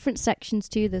loads of different sections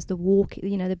too. There's the walk,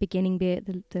 the beginning bit,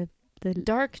 the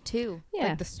Dark too. Yeah.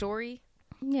 Like the story.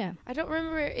 yeah. I don't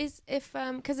remember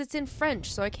because it's in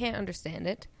French, so I can't understand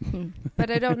it. But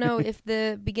I don't know if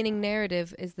the beginning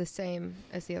narrative is the same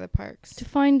as the other parks. To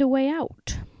find a way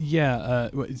out. Yeah,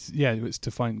 it's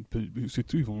to find.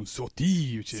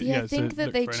 Sortie, See, I think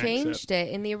that they changed it.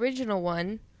 In the original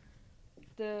one,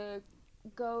 the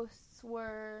ghosts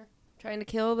were trying to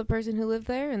kill the person who lived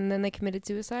there, and then they committed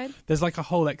suicide. There's like a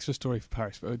whole extra story for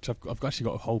Paris, which I've actually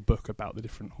got a whole book about the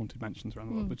different haunted mansions around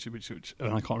the world, which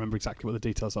and I can't remember exactly what the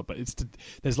details are, but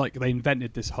there's like they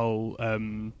invented this whole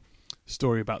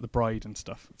story about the bride and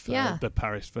stuff for the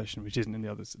Paris version, which isn't in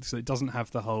the others. So it doesn't have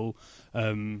the whole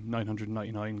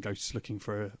 999 ghosts looking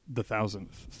for the 1,000th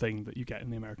thing that you get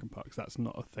in the American parks. That's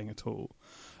not a thing at all.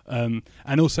 And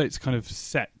also it's kind of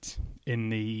set in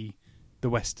the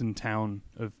western town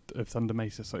of Thunder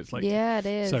Mesa, so it's like it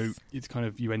is. So it's kind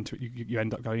of you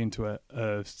end up going into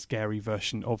a scary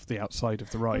version of the outside of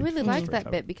the ride. I really like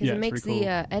that bit because Yeah, it it's makes really cool.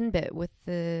 the end bit with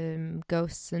the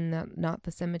ghosts and not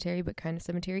the cemetery, but kind of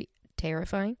cemetery,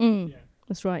 terrifying. Yeah.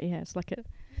 That's right. Yeah, it's like a.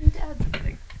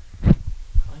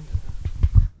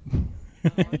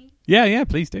 Yeah,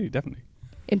 please do, definitely.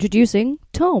 Introducing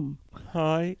Tom.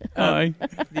 Hi. Hi.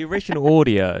 The original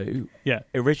audio, Yeah.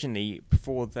 originally,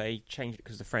 before they changed it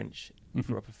because the French Mhm.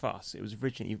 threw up a fuss, it was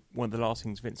originally one of the last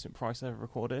things Vincent Price ever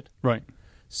recorded. Right.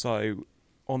 So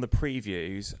on the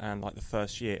previews and like the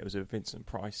first year, it was a Vincent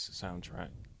Price soundtrack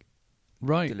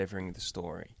Right. delivering the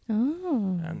story.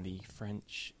 Oh. And the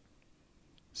French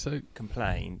So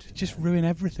complained. just ruin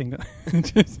everything.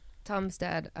 Just- Tom's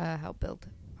dad helped build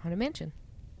Haunted Mansion,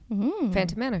 Mm.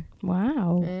 Phantom Manor.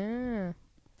 Wow. Yeah.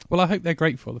 well, I hope they're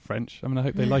grateful, the French. I mean, I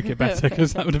hope they like it better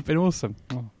because that would have been awesome.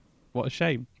 Oh, what a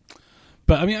shame.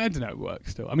 But I mean, I don't know. It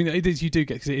works still. I mean, it is. You do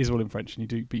get because it is all in French, and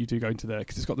but you do go into there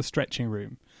because it's got the stretching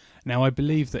room. Now, I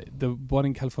believe that the one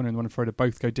in California and the one in Florida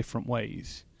both go different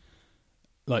ways.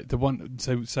 Like the one,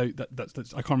 so that's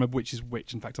I can't remember which is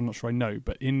which. In fact, I'm not sure I know.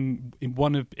 But in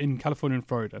California and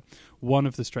Florida, one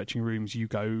of the stretching rooms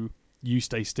you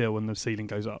stay still and the ceiling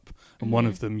goes up, and one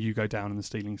of them you go down and the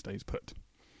ceiling stays put.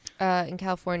 In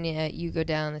California, you go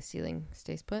down, the ceiling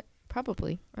stays put.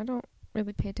 Probably. I don't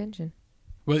really pay attention.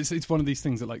 Well, it's one of these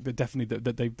things that like they're definitely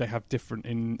that they have different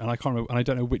in, and I can't remember, and I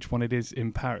don't know which one it is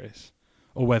in Paris,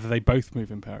 or whether they both move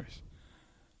in Paris.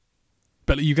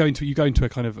 But you go into a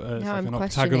kind of it's Now like I'm an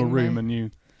octagonal questioning room,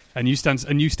 my- and you stand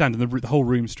and the whole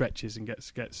room stretches and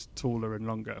gets taller and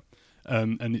longer,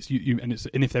 and it's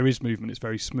and if there is movement, it's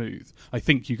very smooth. I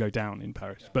think you go down in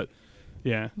Paris, but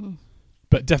yeah. Mm.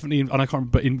 But definitely,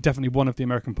 but in definitely one of the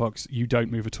American parks, you don't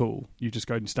move at all. You just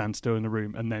go and stand still in the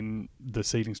room, and then the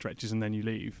ceiling stretches, and then you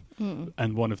leave. Mm.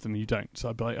 And one of them you don't. So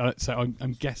I'd be like,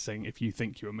 I'm guessing if you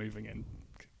think you were moving in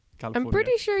California, I'm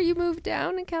pretty sure you moved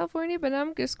down in California, but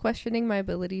I'm just questioning my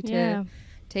ability to Yeah.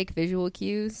 take visual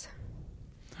cues.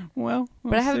 well.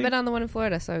 But I haven't been on the one in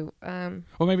Florida, so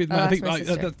Or maybe I'll I think ask my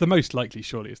sister. the most likely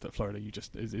surely is that Florida you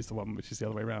just is the one which is the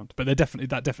other way around. But that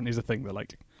definitely is a thing that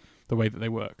like the way that they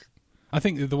work. I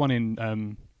think the one in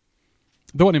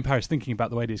Paris, thinking about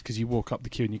the way it is, because you walk up the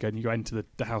queue and you go into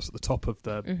the house at the top of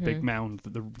the big mound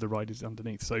that the ride is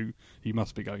underneath. So you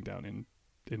must be going down in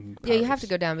Paris. yeah, you have to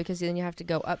go down because then you have to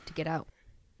go up to get out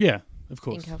Yeah, of in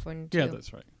course. California too. Yeah,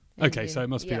 that's right. And Okay, in- so it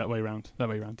must be yeah. that way around,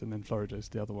 and then Florida is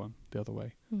the other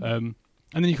way. Mm.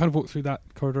 And then you kind of walk through that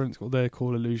corridor, and it's got their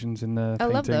cool illusions in the I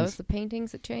love paintings. those, the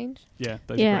paintings that change. Yeah,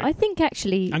 those are Yeah, great. I think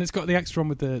actually. And it's got the extra one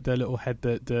with the little head.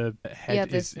 The head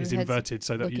Yeah, is the heads inverted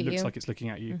so that look it at looks you. like it's looking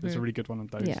at you. There's a Mhm. really good one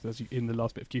of those. Yeah. There's in the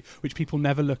last bit of queue, which people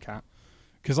never look at,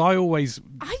 because I always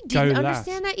I go didn't last.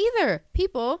 understand that either.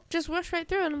 People just rush right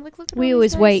through, and I'm like, look. At We all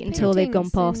always these nice wait until they've gone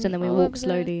paintings past, and then we all walk over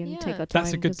slowly the- and yeah. take our time.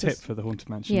 That's a good 'cause tip it's- for the Haunted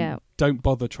Mansion. Yeah. Don't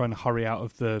bother trying to hurry out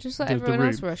of the Just let the everyone room.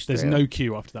 else rush There's through. no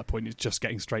queue after that point. It's just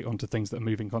getting straight onto things that are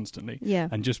moving constantly. Yeah,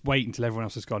 And just wait until everyone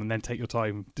else has gone, and then take your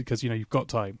time because you've got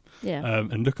time. yeah,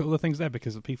 And look at all the things there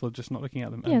because people are just not looking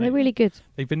at them. yeah. And They're really good.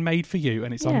 they've been made for you,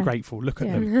 and it's Yeah. ungrateful. Look at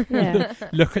Yeah. them. Yeah.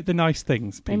 Look at the nice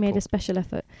things. They People. made a special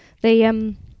effort. They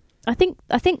I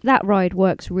think that ride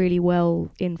works really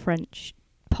well in French,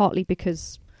 partly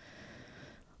because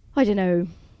I don't know.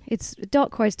 It's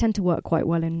dark rides tend to work quite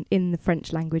well in the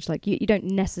French language. Like you don't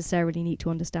necessarily need to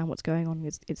understand what's going on.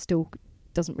 It still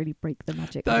doesn't really break the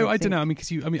magic. No, I don't think.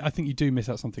 know. I mean, I think you do miss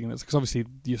out something, and that's because obviously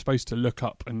you're supposed to look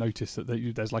up and notice that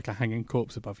there's like a hanging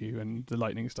corpse above you and the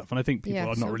lightning and stuff. And I think people Yeah,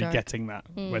 are not so really dark. getting that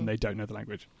when Mm. they don't know the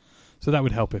language. So that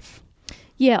would help if.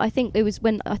 Yeah, I think it was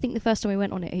I think the first time we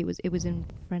went on it, it was in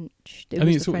French. I think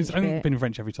I think it's been in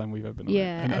French every time we've ever been on it.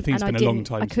 Yeah, And I think it's been a long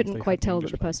time. I since couldn't they've quite had tell that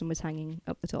English the back. person was hanging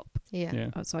up the top, Yeah.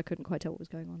 Yeah. so I couldn't quite tell what was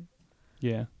going on.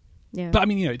 Yeah. Yeah, But I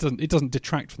mean, it doesn't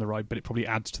detract from the ride, but it probably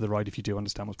adds to the ride if you do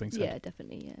understand what's being said. yeah,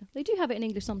 definitely. Yeah, they do have it in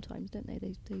English sometimes, don't they?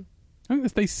 They I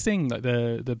think they sing like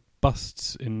the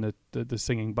busts in the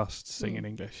singing busts sing in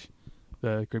English.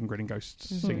 The Grim Grinning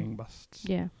Ghosts Mhm. singing busts.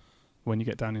 Yeah. When you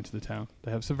get down into the town, they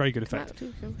have some very good Come effect.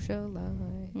 out to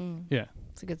socialize. Mm. Yeah,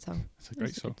 It's a good song. it's a great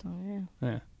It's a song. good song, yeah.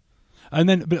 Yeah.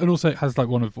 And also it has like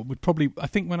one of would probably I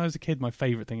think when I was a kid my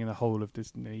favourite thing in the whole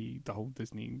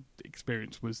Disney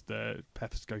experience was the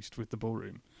Pepper's Ghost with the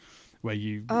ballroom, where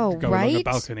you Oh, go along a right?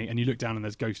 balcony and you look down and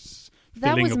there's ghosts That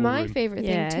filling was a my ballroom. favorite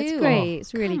Yeah, thing too. it's great.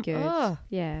 It's really Come good. on.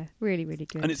 Yeah, really, really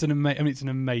good. And it's it's an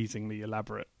amazingly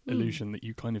elaborate illusion that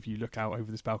you look out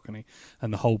over this balcony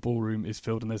and the whole ballroom is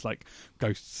filled and there's like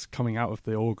ghosts coming out of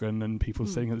the organ and people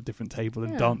sitting at a different table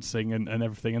and Yeah. dancing and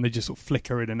everything, and they just sort of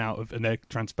flicker in and out of, and they're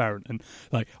transparent, and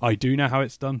like I do know how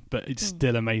it's done, but it's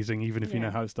still amazing even if you Yeah.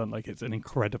 know how it's done. Like it's an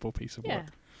incredible piece of yeah,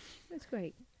 work. it's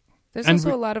great. There's And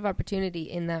also a lot of opportunity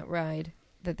in that ride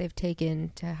that they've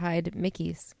taken to hide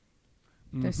Mickeys.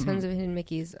 There's Mhm. tons of hidden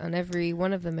Mickeys on every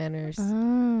one of the manors,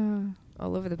 Ah,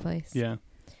 all over the place. Yeah.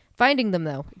 Finding them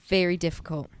though, very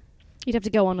difficult. you'd have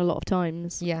to go on a lot of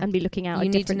times. Yeah. and be looking out. You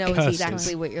at need to different know curses.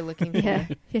 exactly what you're looking for. Yeah,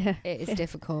 yeah. It is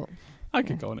difficult. I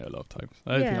could go on it a lot of times.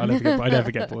 I don't think I'd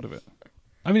ever get bored of it.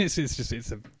 I mean, it's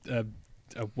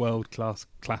a world class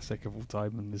classic of all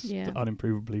time, and is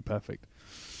unimprovably perfect.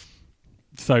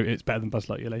 So it's better than Buzz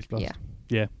Lightyear Laser Blast.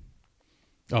 Yeah.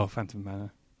 Oh, Phantom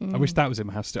Manor. I wish that was in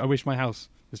my house. I wish my house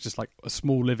was just like a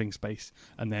small living space,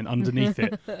 and then underneath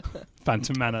it,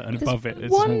 Phantom Manor, and above it, it's a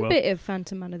small one world. bit of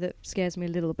Phantom Manor that scares me a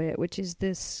little bit, which is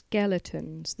the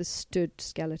skeletons, the stood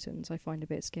skeletons. I find a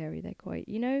bit scary. They're quite,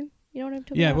 you know what I'm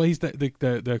talking about. Yeah, well, he's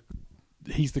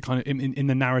he's the kind of in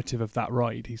the narrative of that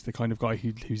ride. He's the kind of guy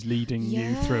who's leading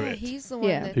you through it. He's the one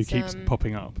that's, who keeps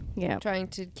popping up. Yeah, trying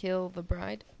to kill the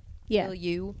bride. Yeah, Kill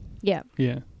you. Yeah.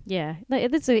 Yeah. Yeah, like,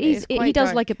 he does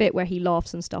dark. like a bit where he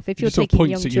laughs and stuff. If He you're just sort of taking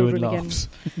points young at you and children again, laughs.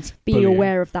 be Brilliant.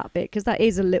 aware of that bit, because that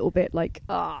is a little bit like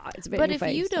it's a bit. But in your if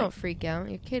face, you don't like- freak out,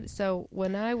 your kid. So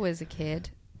when I was a kid,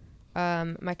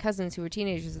 my cousins who were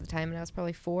teenagers at the time, and I was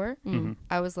probably 4,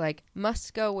 I was like,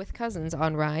 must go with cousins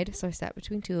on ride. So I sat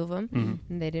between 2 of them,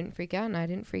 and they didn't freak out, and I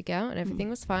didn't freak out, and everything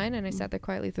was fine. And I sat there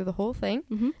quietly through the whole thing.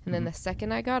 And then the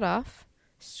second I got off,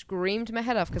 screamed my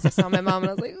head off because I saw my mom, and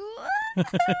I was like, what?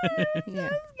 Yeah.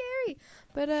 So scary.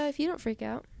 But if you don't freak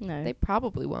out, No, they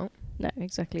probably won't. no,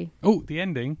 exactly. Oh, the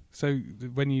ending. So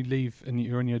when you leave and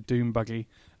you're on your doom buggy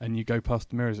and you go past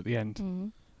the mirrors at the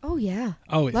end. Oh yeah,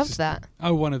 Oh, it's loved just, that.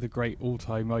 Oh, one of the great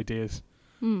all-time ideas.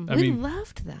 I We mean,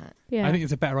 loved that. Yeah, I think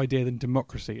it's a better idea than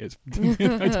democracy. It's the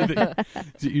idea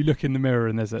that you look in the mirror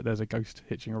and there's a ghost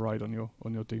hitching a ride on your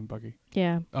doom buggy.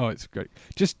 yeah. Oh, it's great.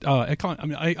 Just I can't. I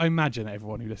mean, I imagine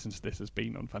everyone who listens to this has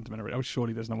been on Phantom Manor. Oh,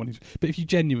 surely there's no one who's. But if you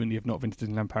genuinely have not been to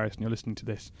Disneyland Paris and you're listening to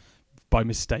this by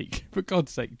mistake, for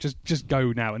God's sake, just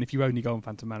go now. And if you only go on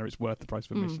Phantom Manor, it's worth the price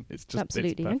of admission. It's just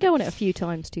Absolutely, It's and go on it a few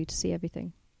times too to see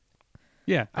everything.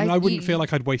 yeah, and I wouldn't feel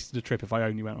like I'd wasted a trip if I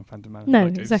only went on Phantom Manor. No,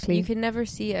 Like, it's- exactly. You can never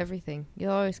see everything.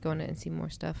 You'll always go on it and see more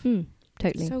stuff.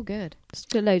 Totally. So good.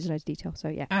 Just loads and loads of detail. So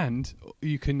yeah. And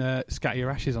you can scatter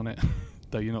your ashes on it,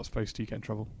 though you're not supposed to. You get in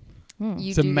trouble. You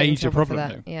It's a do get in major trouble for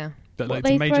problem, that. Yeah. But, What, it's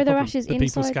a they major throw their problem. ashes The people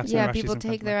inside? scatter Yeah, their ashes people in take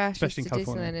Phantom their Manor, ashes especially to in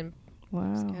California. Disneyland and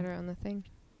Wow. scatter on the thing.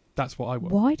 That's what I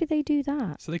want. Why do they do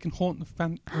that? So they can haunt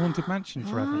the haunted mansion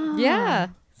forever. Yeah.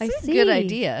 I It's a see. good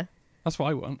idea. That's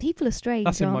what I want. People are strange.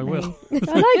 That's in my aren't will. they?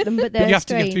 I like them, but they're But you have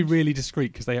to strange. be really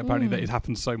discreet because they apparently that Mm. it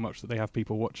happens so much that they have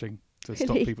people watching to stop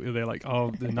Really? people. They're like,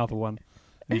 oh, another one,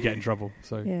 and you get in trouble.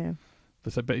 So, Yeah.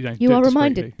 but you know, You do it are discreetly.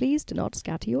 reminded, please do not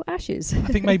scatter your ashes. I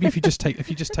think maybe if you just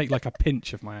take like a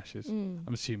pinch of my ashes, Mm.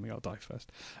 I'm assuming I'll die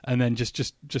first, and then just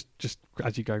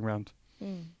as you're going round,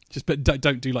 but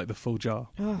don't do like the full jar.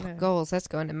 Oh, No. goals. That's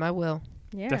going in my will.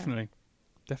 Yeah. Definitely.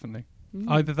 Mm.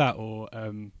 Either that or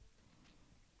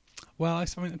well, I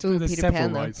mean, Ooh, there's Peter several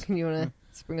Pan, though. rides. You want to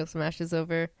sprinkle some ashes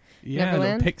over? Yeah, a little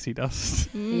Neverland? pixie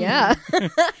dust. Mm. Yeah.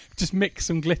 Just mix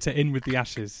some glitter in with the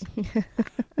ashes.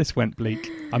 This went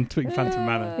bleak. I'm tweeting Phantom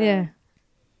Manor. Yeah.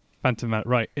 Phantom Manor.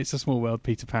 Right, It's a Small World,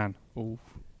 Peter Pan. Oh,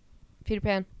 Peter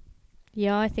Pan.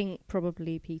 Yeah, I think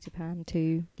probably Peter Pan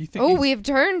too. you think? Oh, he's- we've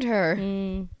turned her.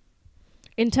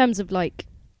 In terms of like,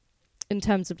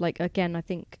 again, I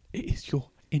think It is your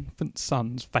infant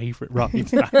son's favourite ride.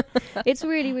 that. it's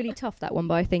really, really tough, that one.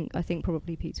 But I think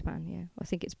probably Peter Pan. Yeah, I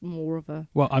think it's more of a.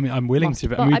 Well, I mean, I'm willing must. to,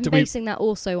 but But I mean, I'm basing that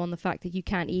also on the fact that you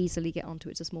can't easily get onto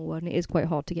It's a Small World, and it is quite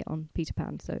hard to get on Peter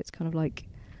Pan. So it's kind of like,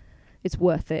 it's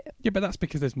worth it. yeah, but that's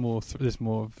because there's more. There's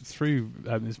more through.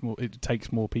 There's more. It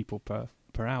takes more people per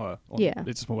hour. Yeah.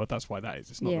 It's a Small World. That's why that is.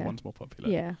 It's not the Yeah. one's more popular.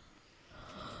 Yeah.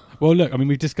 Well, look, I mean,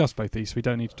 we've discussed both these, so we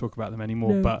don't need to talk about them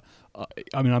anymore. No. But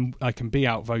I mean, I can be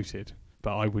outvoted,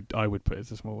 but I would put It's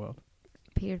a Small World.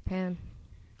 Peter Pan.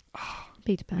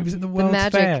 Peter Pan. It was at the The World's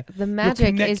Fair. magic. The magic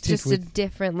is connected just a with-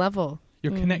 different level.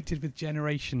 You're Mm. connected with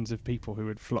generations of people who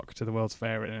would flock to the World's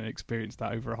Fair and experience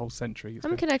that over a whole century. It's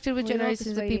I'm connected with Well, you're not generations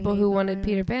of persuading people me, who but wanted I-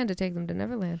 Peter Pan to take them to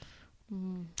Neverland.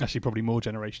 actually probably more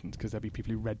generations because there'll be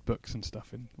people who read books and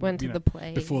stuff and Went to you know, the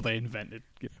play. before they invented.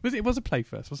 It was a play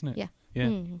first, wasn't it? Yeah. Yeah.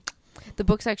 Mm. The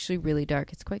book's actually really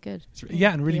dark. It's quite good.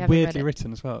 Yeah, and We really haven't read weirdly it.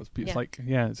 written as well. It's Yeah. like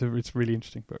it's a really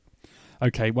interesting book.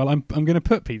 Okay, well I'm going to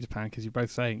put Peter Pan because you're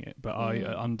both saying it, but I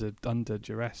under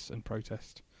duress and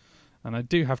protest, and I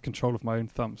do have control of my own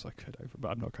thumb, so I could but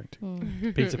I'm not going to.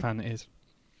 Mm. Peter Pan it is.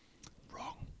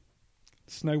 Wrong.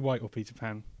 Snow White or Peter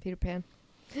Pan? Peter Pan.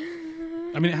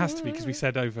 I mean, it has to be because we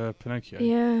said over Pinocchio.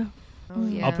 Yeah. Oh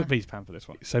yeah. I'll put Peter Pan for this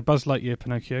one. So Buzz Lightyear,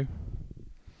 Pinocchio.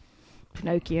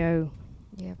 Pinocchio.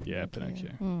 Yeah. Yeah,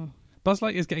 Pinocchio. Mm. Buzz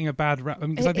Lightyear's getting a bad rap. I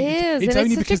mean, 'cause I It think is, it's and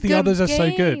only it's such a because the good others are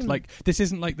so good. game. Like this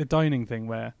isn't like the dining thing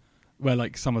where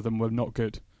like some of them were not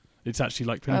good. It's actually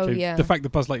like Pinocchio. yeah. The fact that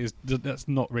Buzz Lightyear that's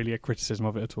not really a criticism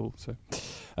of it at all. So,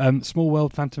 Small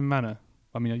World, Phantom Manor.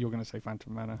 I mean, you're going to say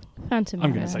Phantom Manor. Phantom I'm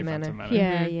going Manor. to say Manor. Phantom Manor.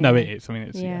 Yeah, yeah. No, it is. I mean,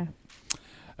 it's Yeah.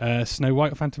 Snow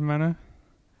White or Phantom Manor?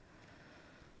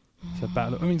 So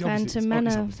Battle. I mean, Phantom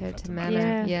Manor. Phantom Manor. Manor.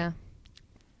 Yeah. Yeah.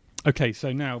 Okay,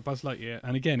 so now Buzz Lightyear,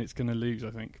 and again, it's going to lose, I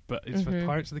think, but it's for Mhm.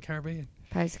 Pirates of the Caribbean.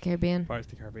 Pirates of the Caribbean. Pirates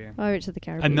of the Caribbean. Pirates of the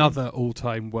Caribbean. Another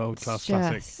all-time world-class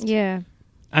classic, Yeah.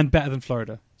 and better than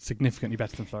Florida. Significantly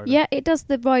better than Florida. Yeah, it does.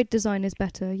 The ride design is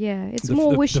better. Yeah, it's The-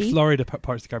 more the, wishy. The Florida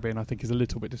Pirates of the Caribbean, I think, is a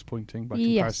little bit disappointing by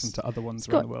comparison Yes. to other ones It's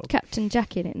around got the world. Captain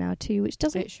Jack in it now too, which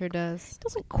doesn't It sure does.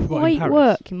 in quite Paris?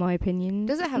 work in my opinion.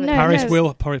 Does it have a no, Paris no. will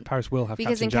have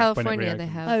Because Captain in Jack when it California they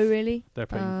reopens. have. Oh really? They're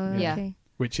playing, Yeah. Okay.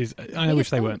 which is I think wish it's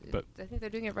they done. weren't, but I think they're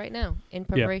doing it right now in they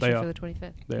preparation are. for the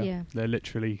 25th. they are. Yeah. They're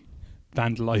literally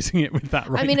vandalising it with that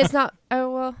right I mean, now. it's not. Oh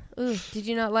well. Ooh, did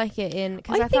you not like it in?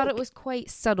 Because I I thought it think- was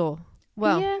quite subtle.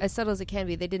 Well, Yeah. as subtle as it can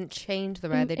be. They didn't change the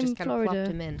ride. They In just kind of plopped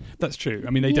Florida. him in. That's true. I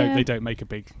mean, they don't make a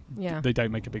big Yeah. they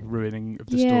don't make a big ruining of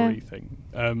the Yeah. story thing.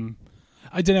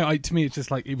 I don't know. To me, it's just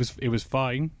like it was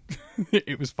fine.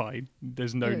 It was fine.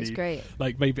 There's no it was need. great.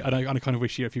 Like maybe, and I kind of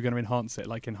wish if you're going to enhance it,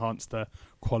 like enhance the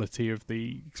quality of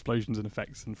the explosions and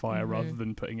effects and fire, Mhm. rather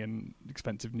than putting in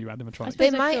expensive new animatronics. They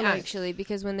I might feel like- actually,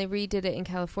 because when they redid it in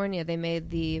California, they made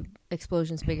the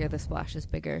explosions bigger, the splashes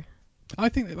bigger. I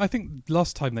think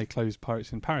last time they closed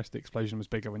Pirates in Paris, the explosion was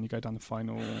bigger when you go down the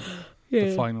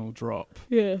final drop.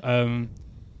 Yeah.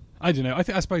 I don't know.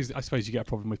 I suppose you get a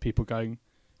problem with people going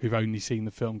who've only seen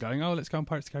the film going, oh, let's go on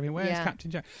Pirates of the Caribbean. Where's Yeah.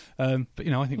 Captain Jack? But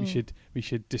I think Mm. we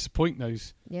should disappoint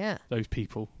those Yeah.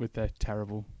 people with their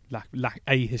terrible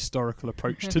ahistorical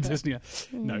approach to Disney.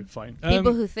 No, fine.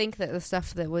 People who think that the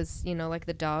stuff that was, like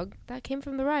the dog, that came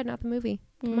from the ride, not the movie.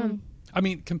 Come on. I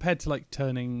mean, compared to like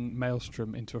turning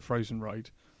Maelstrom into a Frozen ride,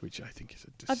 which I think is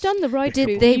I've done the ride Did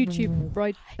through they- YouTube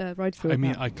ride through. I of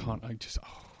mean, that. I can't. I just.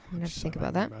 I'm gonna have just to think so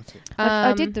about angry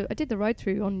that. it. I did the ride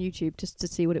through on YouTube just to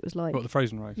see what it was like. What, the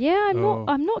Frozen ride? Yeah, I'm Oh.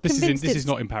 not This convinced. is it's-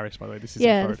 not in Paris, by the way. This is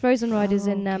yeah, in the Florida. Frozen ride is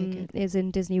Oh, in okay, good. is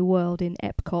in Disney World in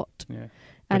Epcot, Yeah, but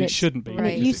and it it's shouldn't be. and Right.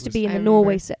 it because used to was- be in I the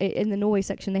Norway remember. in the Norway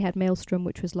section. They had Maelstrom,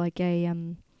 which was like a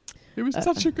It was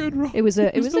such a good ride. it was the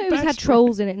had best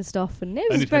trolls in it and stuff, and it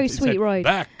was And a it very had- it sweet said,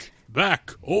 ride.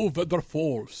 Back over the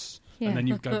force. Yeah. And then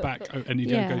you go back, and you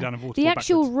Yeah. don't go down a waterfall The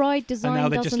actual backwards. ride And design now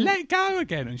they just doesn't. let it go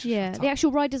again. And Yeah, the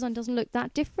actual ride design doesn't look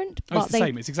that different, Oh, but it's the they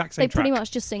same. It's exact they same track. pretty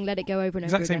much just sing "Let It Go" over and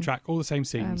Exact over same again. track, all the same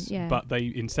scenes. yeah. But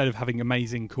they, instead of having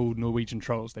amazing, cool Norwegian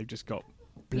trolls, they've just got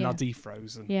bloody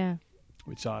Frozen, Yeah,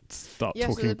 which I start Yeah,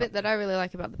 so talking the about. bit that I really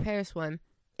like about the Paris one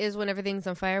is when everything's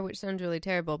on fire, which sounds really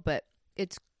terrible, but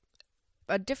it's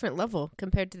a different level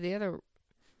compared to the other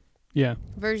Yeah,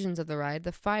 versions of the ride.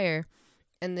 The fire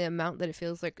and the amount that it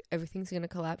feels like everything's going to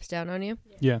collapse down on you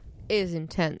yeah. is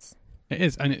intense. It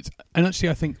is, and actually,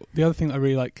 I think the other thing that I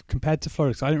really like compared to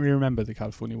Florida, because I don't really remember the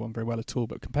California one very well at all,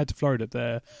 but compared to Florida,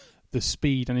 the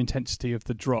speed and intensity of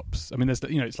the drops. I mean, it's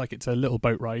a little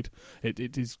boat ride.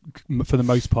 It is for the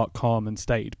most part calm and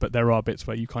staid, but there are bits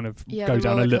where you kind of Yeah, go the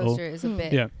down a roller little. coaster is a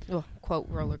bit, Yeah, well, quote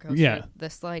roller coaster. Yeah. The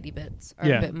slidey bits are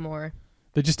Yeah. a bit more.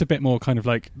 they're just a bit more kind of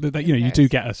like you do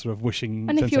get a sort of whooshing.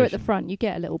 and if you're at the sensation. front, you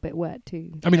get a little bit wet too.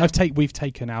 I mean, Yeah. we've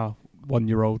taken our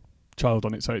 1-year-old child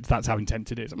on it, so that's how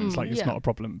intense it is. I mean, it's Mm. like it's Yeah. not a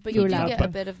problem. But for you You're do allowed, get that,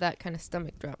 a bit of that kind of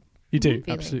stomach drop. You do,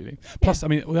 feeling. absolutely. Plus, I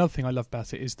mean, the other thing I love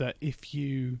about it is that if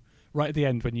you, right at the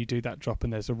end when you do that drop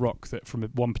and there's a rock that from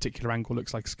one particular angle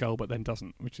looks like a skull but then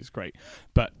doesn't, which is great.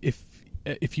 But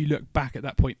if you look back at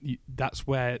that point, that's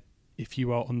where, if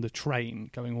you are on the train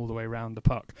going all the way around the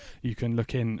park, you can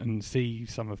look in and see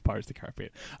some of Pirates of the Caribbean.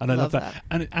 And I love that.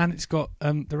 And it's got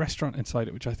the restaurant inside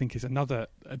it, which I think is a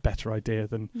better idea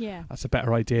than... Yeah, That's a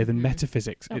better idea than Mhm.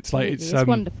 metaphysics. absolutely. It's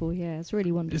wonderful. Yeah, it's really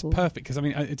It's wonderful. perfect because I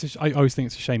mean, I always think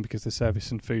it's a shame because the service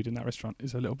and food in that restaurant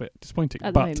is a little bit disappointing.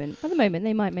 At the moment,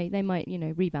 they might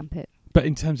revamp it. But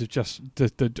in terms of just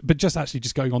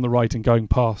just going on the ride and going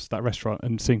past that restaurant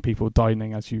and seeing people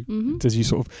dining as you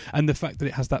sort of, and the fact that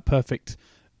it has that perfect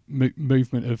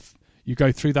movement of you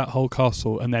go through that whole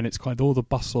castle and then it's kind of all the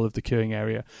bustle of the queuing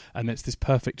area and it's this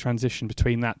perfect transition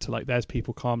between that to like there's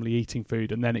people calmly eating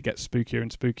food and then it gets spookier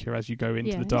and spookier as you go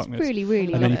into the darkness. It's really,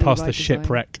 really. And then you lovely pass the ride design,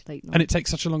 shipwreck. late night. And it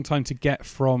takes such a long time to get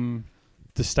from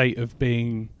the state of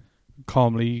being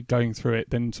calmly going through it,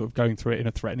 then sort of going through it in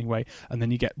a threatening way, and then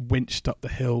you get winched up the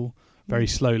hill very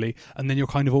slowly, and then you're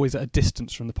kind of always at a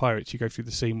distance from the pirates. You go through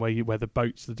the scene where the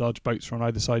large boats are on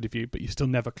either side of you, but you're still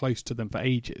never close to them for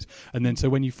ages. And then so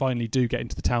when you finally do get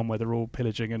into the town where they're all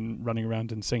pillaging and running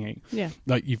around and singing, Yeah.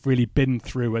 like you've really been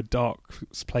through a dark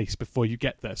place before you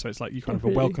get there. So it's like you kind of are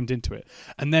Really. welcomed into it,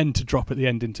 and then to drop at the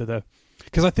end into the.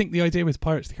 Because I think the idea with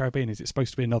Pirates of the Caribbean is it's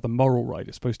supposed to be another moral ride.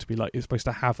 It's supposed to be like it's supposed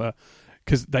to have a.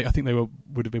 Because I think they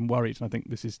would have been worried, and I think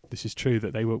this is true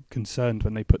that they were concerned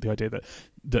when they put the idea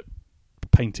that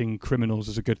painting criminals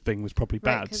as a good thing was probably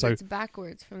Right, bad. 'cause So it's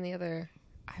backwards from the other.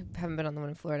 I haven't been on the one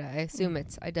in Florida. I assume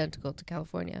it's identical to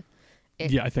California.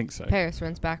 yeah, I think so. Paris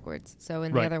runs backwards. So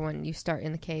in Right. the other one, you start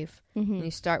in the cave and you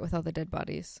start with all the dead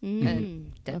bodies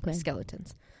and dead Okay.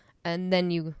 skeletons, and then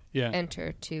you Yeah.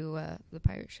 enter to the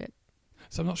pirate ship.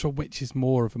 So I'm not sure which is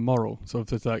more of a moral. Sort of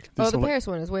there's like. Oh, This the sort of Paris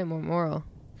one is way more moral.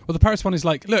 well, the Paris one is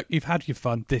like, look, you've had your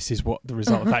fun. This is what the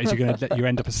result of that is. You're going to let you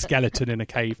end up a skeleton in a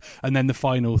cave, and then the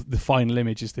final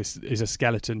image is a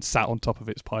skeleton sat on top of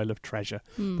its pile of treasure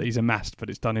that he's amassed, but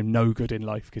it's done him no good in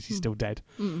life because he's still dead.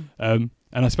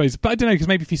 And I suppose, but I don't know, because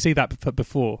maybe if you see that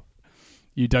before,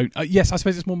 you don't. Yes, I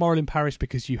suppose it's more moral in Paris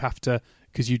because you have to,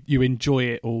 because you enjoy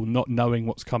it all, not knowing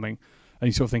what's coming, and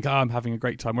you sort of think, I'm having a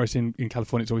great time. Whereas in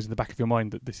California, it's always in the back of your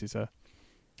mind that this is a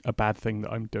bad thing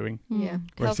that I'm doing. Yeah,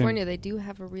 Whereas California, they do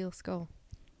have a real skull.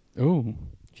 Oh,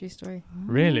 True story.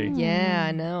 really? Yeah,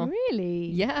 I know. Really?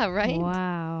 Yeah, right.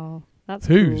 Wow. That's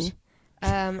Whose? cool.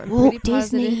 I'm Walt pretty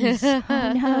positive. Disney's.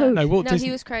 Oh, no. No, Walt No, Disney.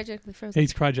 he was cryogenically frozen.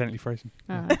 He's cryogenically frozen.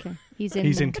 Ah, okay. He's in.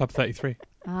 He's there. in Club 33.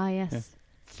 Ah, yes.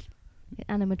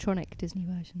 Animatronic Disney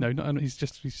version. No, he's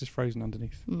just frozen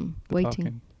underneath. the park Waiting,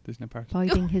 in Disney Paris.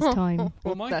 biding his time.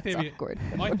 Well, my That's theory, awkward.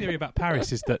 my theory about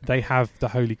Paris is that they have the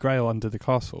Holy Grail under the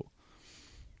castle.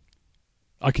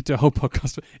 I could do a whole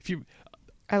podcast. If you,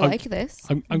 I like this.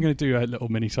 I'm going to do a little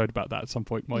mini-sode about that at some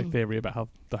point. My theory about how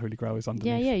the Holy Grail is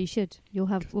underneath. Yeah, you should.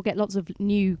 We'll get lots of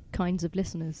new kinds of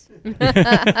listeners.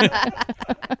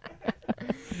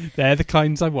 They're the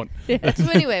kinds I want. So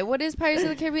anyway, what is Pirates of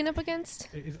the Caribbean up against?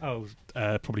 It is,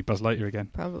 probably Buzz Lightyear again.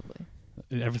 Probably.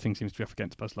 Everything seems to be up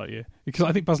against Buzz Lightyear, because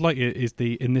I think Buzz Lightyear is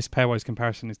in this pairwise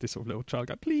comparison is this sort of little child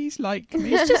going, please like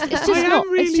me. It's just I am not.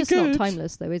 really It's just good. not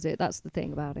timeless, though, is it? That's the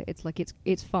thing about it. It's like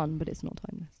it's fun, but it's not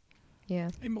timeless. Yeah.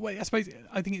 In a way, I suppose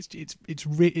I think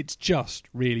it's just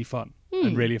really fun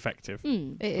and really effective.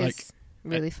 Mm. It Like, is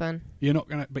really fun. You're not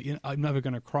gonna, but I'm never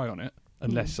gonna cry on it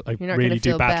unless I You're not really going to do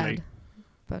feel badly. bad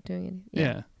about doing it.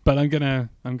 Yeah. But I'm gonna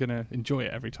enjoy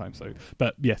it every time. So,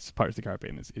 but yes, Pirates of the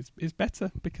Caribbean is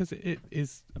better because it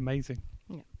is amazing.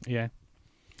 Yeah.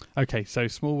 Okay, so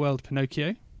Small World,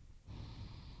 Pinocchio.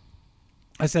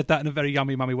 I said that in a very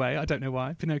yummy mummy way. I don't know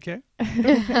why. Pinocchio.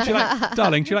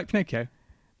 Darling, do you like Pinocchio?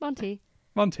 Monty.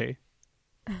 Monty.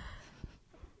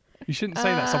 You shouldn't say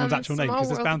that's someone's actual name, Small because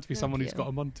there's World bound to be someone who's Pinocchio. got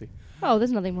a Monty. Oh,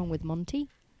 there's nothing wrong with Monty.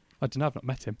 I don't know. I've not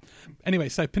met him. Anyway,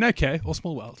 so Pinocchio or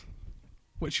Small World?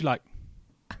 Which you like?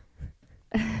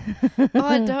 Oh,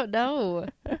 I don't know.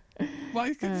 Well,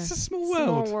 it's a small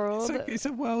Small world. World. It's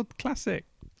a world classic.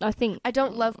 I think. I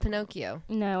don't love Pinocchio.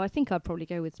 No, I think I'd probably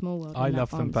go with Small World. I on that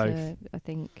love them answer. both. I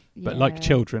think. But yeah. like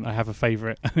children, I have a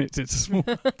favourite, and it's a small.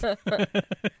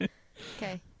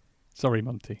 Okay. Sorry,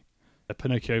 Monty.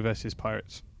 Pinocchio versus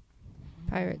Pirates.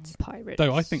 Pirates. Pirates.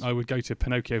 Though I think I would go to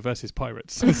Pinocchio versus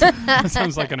Pirates. That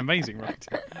sounds like an amazing ride.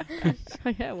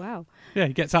 Yeah. Wow. Yeah,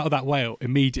 he gets out of that whale,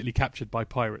 immediately captured by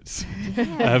pirates.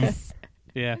 Yes.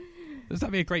 Yeah. Does that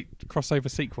be a great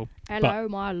crossover sequel? Hello,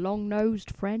 my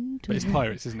long-nosed friend. But it's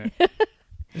pirates, isn't it?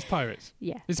 It's pirates.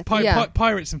 Yeah. It's definitely. Yeah.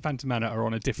 Pirates and Phantom Manor are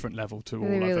on a different level to all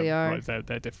They really other. are. Right,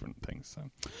 they're different things.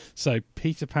 So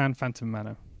Peter Pan, Phantom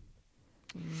Manor.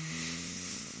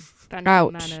 Phantom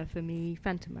Ouch. Manor for me.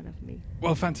 Phantom Manor for me.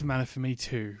 Well, Phantom Manor for me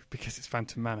too, because it's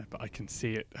Phantom Manor, but I can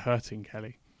see it hurting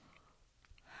Kelly.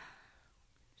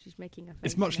 She's making a face.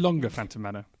 It's much and longer, everything. Phantom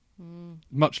Manor. Mm.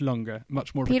 Much longer,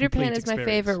 much more. Peter of a complete Pan is my experience.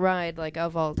 favorite ride, like,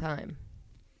 of all time.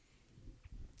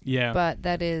 Yeah, But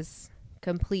that is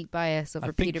complete bias over I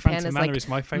think Peter Phantom Pan is Manor like is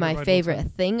my favorite. my ride of all favorite time.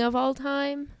 thing of all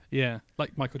time. Yeah,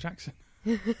 like Michael Jackson.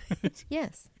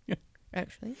 Yes. Yeah.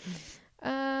 Actually.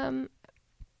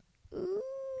 Ooh,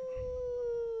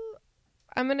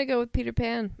 I'm gonna go with Peter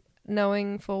Pan,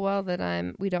 knowing full well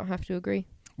that we don't have to agree.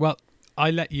 Well, I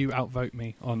let you outvote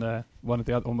me on one of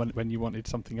the other when you wanted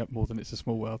something up more than It's a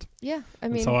Small World. Yeah, I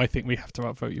And mean so I think we have to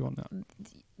outvote you on that.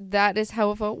 that is how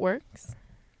a vote works.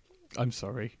 I'm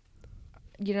sorry,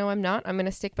 You know, I'm not. I'm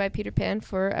gonna stick by Peter Pan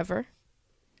forever.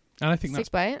 and I think Stick that's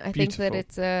by it. I think that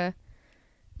beautiful. it's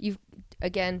you've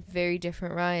again very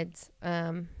different rides.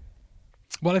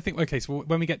 well. I think okay. So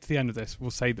when we get to the end of this,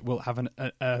 we'll say that we'll have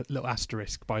a little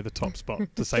asterisk by the top spot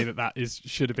to say that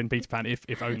should have been Peter Pan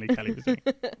if only Kelly was doing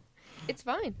it. It's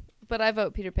fine, but I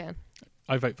vote Peter Pan.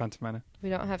 I vote Phantom Manor. We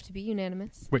don't have to be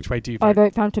unanimous. Which way do you I vote?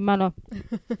 vote Phantom Manor.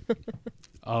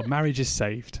 Our marriage is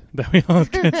saved. There we are.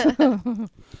 Good.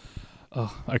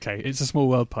 Oh, okay. It's a Small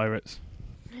World, Pirates.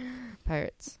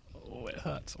 Pirates. Oh, it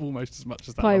hurts almost as much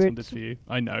as that last one did Pirates. for you.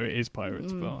 I know it is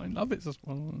Pirates, but I love it.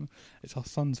 It's our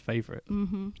son's favourite.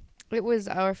 Mm-hmm. It was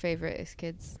our favorite as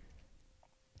kids.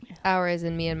 Our as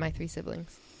in me and my 3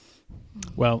 siblings.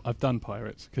 Well, I've done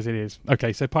Pirates because it is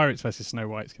okay. So Pirates versus Snow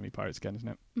White. It's gonna be Pirates again, isn't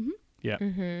it? Mm-hmm. Yeah.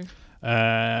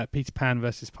 Mm-hmm. Peter Pan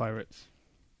versus Pirates.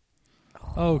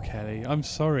 Oh, Kelly, I'm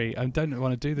sorry. I don't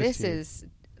want to do this.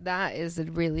 That is a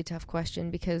really tough question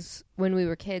because when we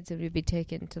were kids and we'd be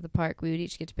taken to the park, we would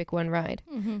each get to pick one ride.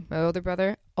 Mm-hmm. My older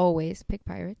brother always picked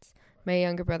Pirates. My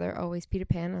younger brother always Peter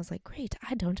Pan. I was like, great,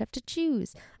 I don't have to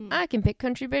choose. I can pick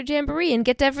Country Bear Jamboree and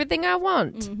get to everything I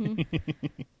want.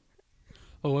 Mm-hmm.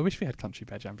 Oh, I wish we had Country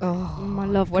Bear Jamboree. Oh, I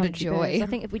love what a Country joy. Bears. I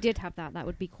think if we did have that, that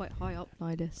would be quite high up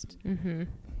my list. Mm-hmm.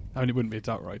 I mean, it wouldn't be a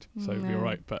dark ride, so it'd be No. all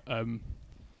right. But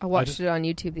I watched it on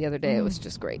YouTube the other day. It was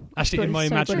just great. actually, in my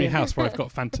so imaginary brilliant. house where I've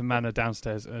got Phantom Manor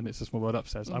downstairs and It's a Small World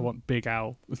upstairs, I want Big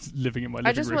Al living in my living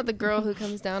I just room. want the girl who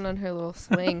comes down on her little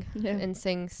swing Yeah. and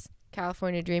sings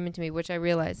California Dreamin' to me, which I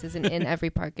realize isn't in every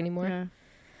park anymore.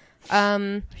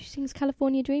 Yeah. She sings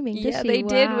California Dreaming. does Yeah, she? they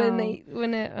did Wow. when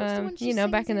it What's the one she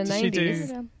back in the sings in? Did she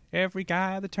 90s. do- Every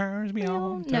guy that turns me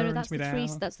on, No, turns that's me the down.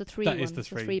 three. That's the three. That is ones, the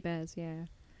three. The three bears. Yeah.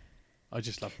 I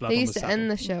just love Blood They on used the to Saddle.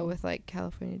 end the show with like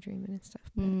California Dreamin' and stuff.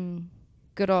 Mm.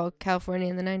 Good old California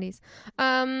in the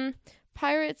 90s.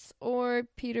 Pirates or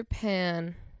Peter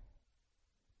Pan?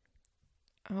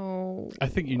 Oh, I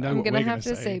think you know I'm what gonna we're have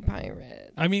gonna to say. say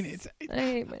Pirates. I mean, it's I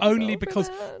hate myself only for because,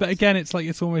 that. but again, it's like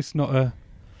it's almost not a.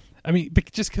 I mean,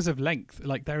 just because of length,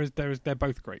 like they're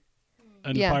both great,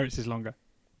 and Yeah. Pirates is longer.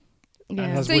 Yeah.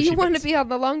 has So you wishy want to bits. be on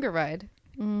the longer ride?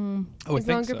 Mm. Oh, I Is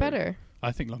think longer so. better?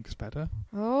 I think longer's better.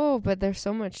 Oh, but there's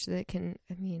so much that can.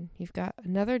 I mean, you've got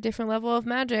another different level of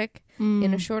magic Mm.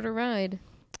 in a shorter ride.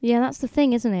 Yeah, that's the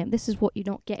thing, isn't it? This is what you're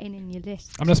not getting in your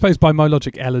list. I mean, I suppose by my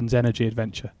logic, Ellen's Energy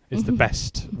Adventure is the Mhm.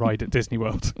 best ride at Disney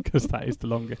World because that is the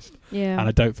longest, Yeah. and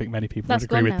I don't think many people That's would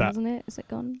agree gone with now, that. isn't it? Is it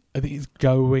gone? I think it's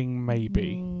going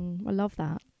maybe. I love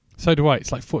that. So do I.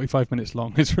 It's like 45 minutes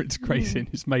long. It's crazy. And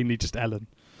it's mainly just Ellen.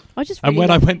 I just. And really when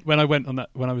love- I went on that,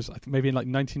 when I was I think maybe in like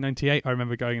 1998, I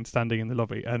remember going and standing in the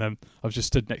lobby, and I was just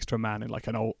stood next to a man in like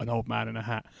an old man in a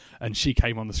hat, and she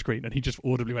came on the screen, and he just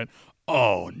audibly went,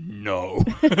 "Oh no!"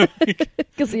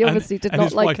 Because he obviously did not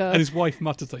his like wife, her. And his wife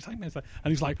muttered something, and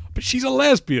he's like, "But she's a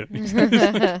lesbian."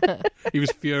 He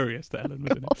was furious that Ellen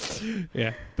was in it.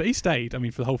 Yeah, but he stayed. I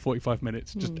mean, for the whole 45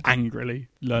 minutes, just angrily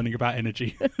learning about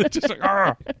energy, just like,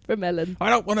 "Arr, From Ellen. I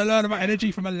don't want to learn about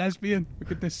energy from a lesbian. For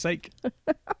goodness sake,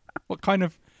 what kind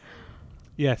of?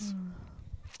 Yes.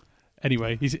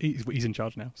 Anyway, he's in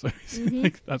charge now, so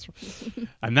like, that's.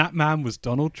 And that man was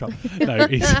Donald Trump. No,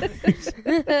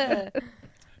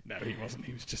 no, he wasn't.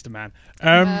 He was just a man.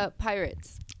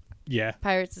 Pirates. Yeah,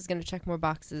 Pirates is going to check more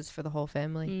boxes for the whole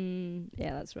family.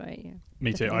 Yeah, that's right. Yeah.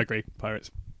 me too. Definitely. I agree.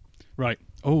 Pirates. Right.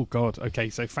 Oh God. Okay.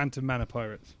 So Phantom Manor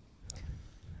Pirates.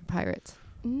 Pirates.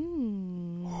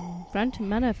 Phantom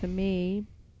Manor for me.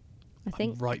 I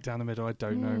think. I'm right down the middle. I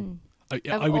don't know. I've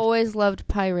I would. always loved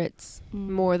Pirates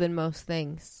more than most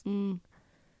things. Mm.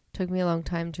 Took me a long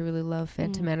time to really love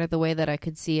Phantom Manor the way that I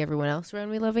could see everyone else around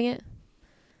me loving it.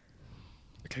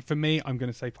 Okay, for me, I'm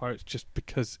going to say Pirates just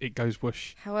because it goes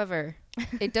whoosh. However,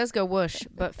 it does go whoosh,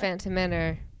 but Phantom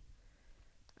Manor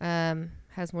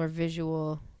has more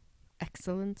visual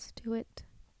excellence to it.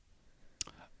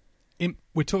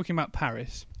 We're talking about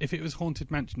Paris. If it was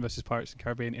Haunted Mansion versus Pirates of the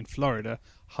Caribbean in Florida,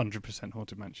 100%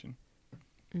 Haunted Mansion.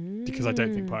 Because I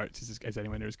don't think Pirates is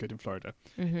anywhere near as good in Florida.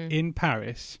 In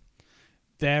Paris,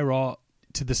 there are,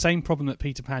 to the same problem that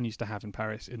Peter Pan used to have in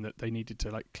Paris, in that they needed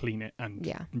to like clean it and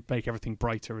make everything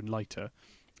brighter and lighter,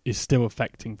 is still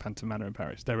affecting Phantom Manor in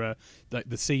Paris. There are like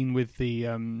the scene with the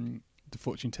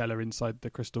fortune teller inside the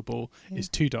crystal ball is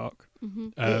too dark.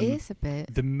 It is a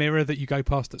bit. The mirror that you go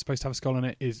past that's supposed to have a skull on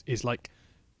it is like,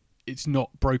 it's not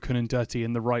broken and dirty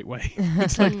in the right way.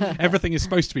 It's like everything is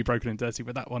supposed to be broken and dirty,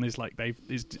 but that one is like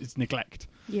it's neglect.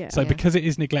 Yeah. So because it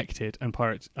is neglected, and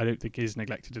Pirates, I don't think is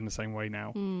neglected in the same way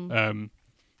now. And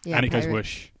it goes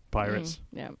whoosh, Pirates.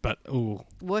 Yeah. But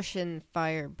Whoosh and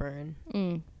fire burn.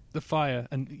 the fire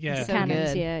and So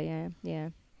Cannons. good. Yeah.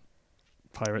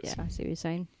 Pirates. Yeah, I see what you're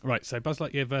saying. Right. So Buzz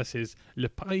Lightyear versus Le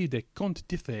Pays des Contes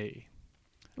de Fées,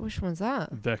 Which one's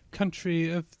that? the country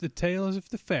of the tales of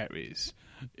the fairies,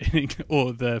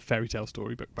 or the fairy tale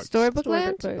storybook books. Storybook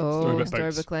Land? Boats. Oh, Storybook boats.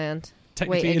 Storybook Land.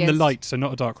 Technically Wait, in the against- light, so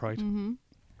not a dark ride.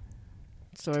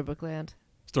 Storybook Land.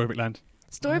 Storybook Land.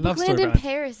 Storybook love Land in Storybook Land.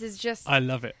 Paris is just I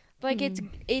love it. like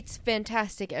it's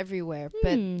fantastic everywhere,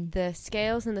 but the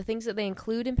scales and the things that they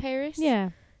include in Paris, Yeah.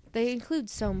 they include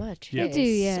so much. Yeah. They do,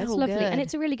 yeah. So It's lovely. good. And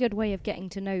it's a really good way of getting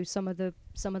to know some of the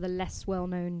less well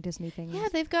known Disney things. Yeah,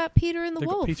 they've got Peter and the They've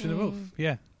Wolf. got Peter the Wolf.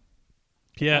 Yeah.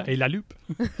 Pierre et la Loupe.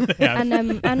 Yeah.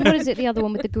 And what is it, the other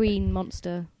one with the green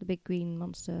monster, the big green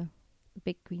monster, the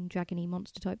big green dragony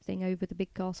monster type thing over the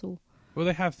big castle? Well,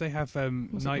 they have What's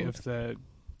it Night called? of the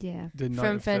Yeah. Night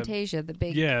From of Fantasia, the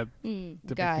big the Mm.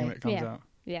 guy. big thing that comes Yeah. out.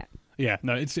 Yeah. Yeah,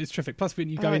 no, it's terrific. Plus, when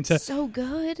you go Oh, into it's so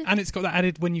good. and it's got that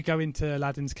added when you go into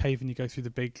Aladdin's cave and you go through the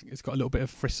big. It's got a little bit of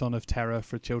frisson of terror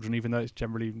for children, even though it's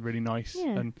generally really nice.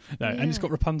 Yeah. And it's Yeah.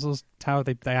 got Rapunzel's tower.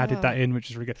 They added Oh. that in,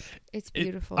 which is really good. It's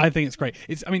beautiful. I think it's great.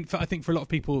 It's. I mean, I think for a lot of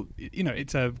people,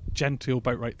 it's a genteel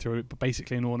boat ride through, but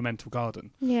basically an ornamental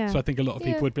garden. Yeah. So I think a lot of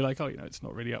people Yeah. would be like, it's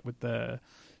not really up with the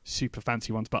super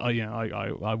fancy ones. But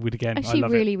I would again. I Actually,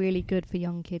 love really, really good for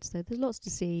young kids though. There's lots to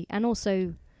see, and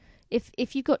also,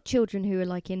 if you've got children who are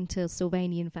like into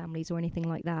Sylvanian families or anything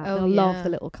like that, Oh, they'll love yeah. the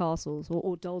little castles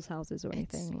or dolls' houses or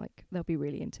anything. It's Like they'll be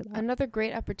really into that. Another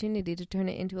great opportunity to turn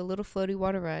it into a little floaty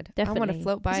water ride. I want Definitely. to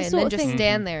float by It's the and sort then of just thing-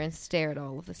 stand there and stare at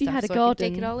all of the If you stuff had a so I could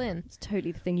take garden, it all in. It's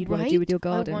totally the thing you'd want to do with your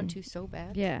garden. I want to so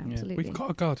bad. Yeah, Yeah. absolutely. We've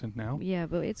got a garden now. Yeah,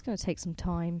 but it's going to take some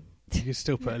time. You can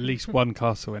still put at least one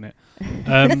castle in it.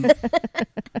 Um,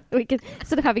 We could,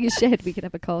 instead of having a shed, we could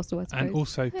have a castle. I suppose. and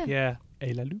also Yeah. Pierre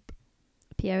et la Loup.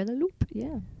 Pierre and the Loop.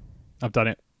 Yeah. I've done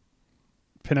it.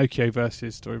 Pinocchio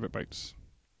versus Storybook Boats.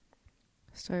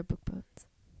 Storybook boats.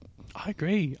 I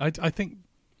agree. I think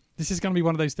this is going to be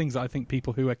one of those things that I think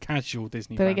people who are casual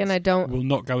Disney But fans again, I don't. will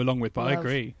not go along with. But I love-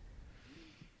 agree.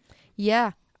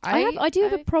 Yeah, I do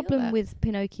have a feel problem that. with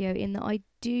Pinocchio in that I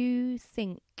do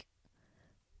think,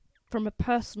 from a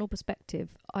personal perspective,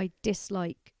 I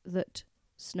dislike that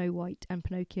Snow White and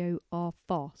Pinocchio are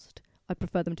fast. I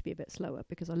prefer them to be a bit slower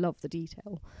because I love the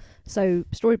detail. So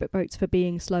Storybook Boats for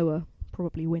being slower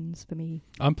probably wins for me.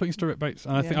 I'm putting Storybook Boats,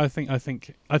 and Yeah. I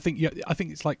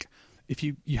think it's like if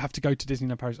you have to go to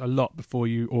Disneyland Paris a lot before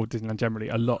you, or Disneyland generally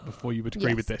a lot before you would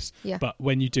agree Yes. with this. Yeah. But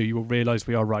when you do, you will realise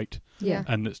we are right, Yeah.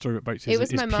 and that Storybook Boats It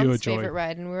was is my pure mom's joy. favorite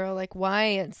ride, and we were all like, "Why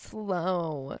it's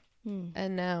slow?"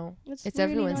 And now it's really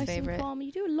everyone's nice and favorite. calm.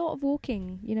 You do a lot of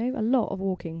walking, a lot of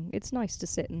walking. It's nice to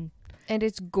sit and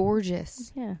It's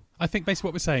gorgeous. yeah. I think basically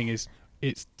what we're saying is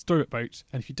it's Storybook Boats,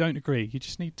 and if you don't agree, you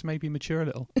just need to maybe mature a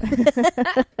little.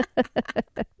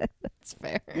 That's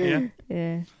fair. Yeah.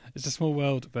 Yeah. It's A Small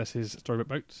World versus Storybook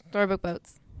Boats. Storybook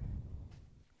boats.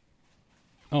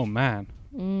 Oh man,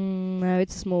 No,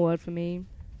 it's a small world for me.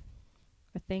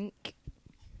 I think.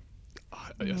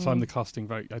 so I'm the casting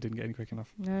vote. I didn't get in quick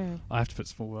enough. No. I have to put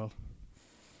Small World.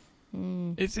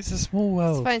 Mm. It's A Small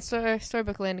World. It's fine.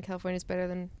 Storybook Land in California is better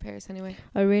than Paris anyway.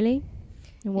 Oh, really?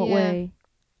 In what Yeah. way?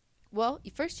 Well,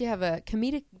 first you have a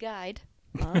comedic guide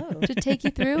Oh. to take you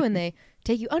through, and they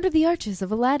take you under the arches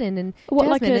of Aladdin and What,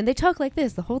 Jasmine, like a- and they talk like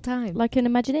this the whole time. Like an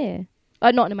Imagineer?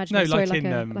 Not an Imagineer, No, sorry, like in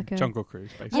a Jungle Cruise,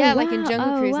 basically. Yeah, like in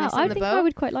Jungle Cruise, Wow. they sit on I the think boat. I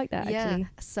would quite like that, yeah.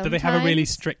 actually. Do they have a really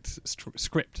Sometimes- strict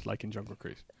script like in Jungle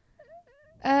Cruise?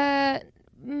 I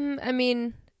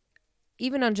mean,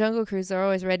 even on Jungle Cruise, they're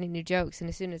always writing new jokes, and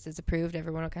as soon as it's approved,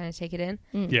 everyone will kind of take it in.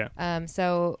 Mm. Yeah.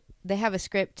 So they have a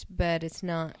script, but it's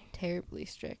not terribly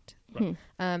strict.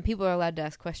 Hmm. People are allowed to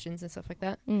ask questions and stuff like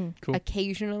that. Mm. Cool.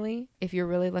 Occasionally, if you're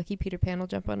really lucky, Peter Pan will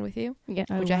jump on with you, Yeah.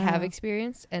 which I have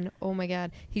experienced. And oh my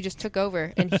god, he just took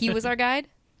over, and he was our guide.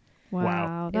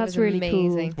 Wow. It That's was really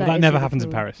amazing. cool. Well, that is never really happens in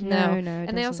cool. Paris. No. it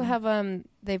And they also doesn't. have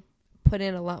they put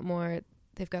in a lot more.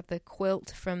 They've got the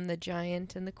quilt from the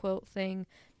giant and the quilt thing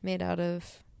made out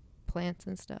of plants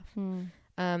and stuff. Hmm.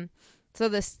 So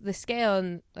the scale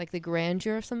and like the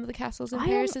grandeur of some of the castles in I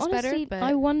Paris is honestly, better. But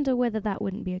I wonder whether that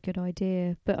wouldn't be a good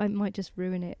idea, but I might just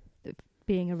ruin it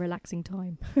being a relaxing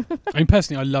time. I mean,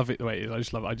 personally, I love it the way it is. I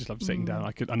just love sitting down.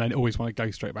 And I always want to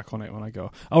go straight back on it when I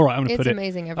go. All right, I'm going to it's put it.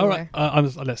 amazing All everywhere.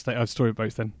 right, let's stay. I've Storybook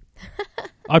Boats then.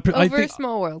 I Over think.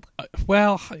 Small World.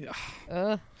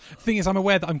 The thing is, I'm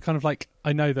aware that I'm kind of like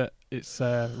I know that it's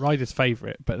Ryder's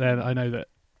favourite, but then I know that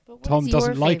But what Tom is your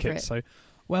doesn't like favorite? it. So,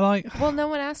 well, no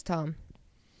one asked Tom.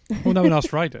 no one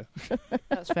asked Ryder.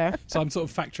 That's fair. So I'm sort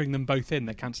of factoring them both in.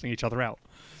 They're cancelling each other out.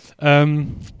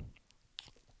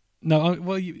 No,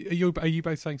 are you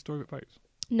both saying Storybook Boats?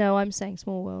 No, I'm saying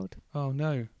Small World. Oh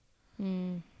no.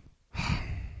 Mm.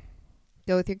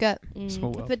 Go with your gut.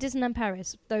 Small World. For Disneyland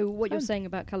Paris, though, what you're Fun. saying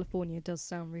about California does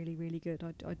sound really, really good.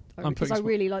 I'm Because putting I Small-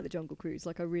 really like the Jungle Cruise.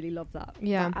 Like, I really love that,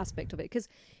 Yeah. that aspect of it. Because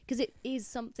it is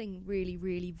something really,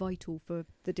 really vital for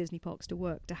the Disney parks to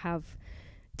work, to have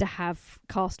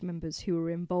cast members who are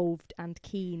involved and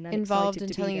keen and Involved excited in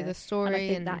to telling be you there. the story. And I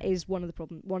think that is one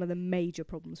of the major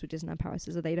problems with Disneyland Paris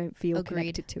is that they don't feel Agreed.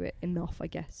 connected to it enough, I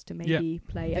guess, to Yeah. maybe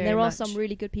play. Very And there are much. some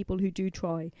really good people who do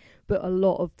try, but a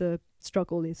lot of the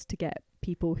struggle is to get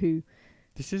people who.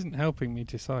 This isn't helping me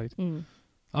decide. Mm.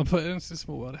 I'm putting it's A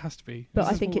Small World. It has to be. But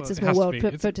I think it's a It small has to world be. for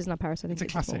It's Disneyland Paris. I think a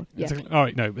classic. Yeah. All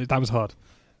right, no, that was hard.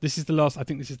 This is the last. I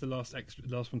think this is the last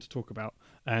one to talk about,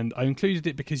 and I included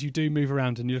it because you do move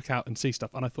around and you look out and see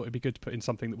stuff, and I thought it'd be good to put in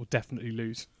something that will definitely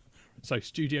lose. So,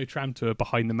 Studio Tram Tour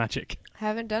Behind the Magic.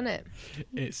 Haven't done it.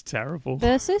 It's terrible.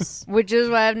 Versus? Which is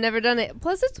why I've never done it.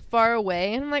 Plus, it's far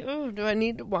away, and I'm like, oh, do I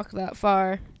need to walk that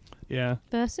far? Yeah.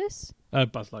 Versus?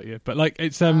 Buzz Lightyear, but like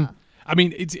it's I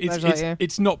mean,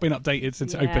 it's not been updated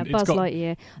since it opened. Buzz It's got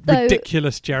Lightyear.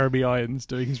 ridiculous Jeremy Irons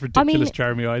doing his ridiculous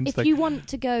Jeremy Irons if thing. you want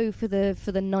to go for the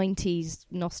 90s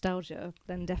nostalgia,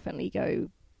 then definitely go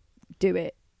do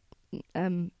it.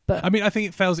 But I mean, I think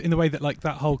it fails in the way that like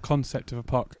that whole concept of a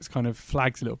park is kind of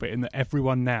flags a little bit in that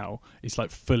everyone now is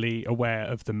like fully aware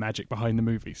of the magic behind the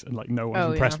movies, and like no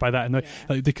one's impressed by that, and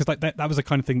like, because like that was a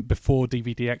kind of thing before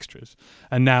DVD extras,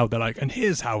 and now they're like, and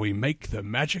here's how we make the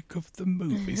magic of the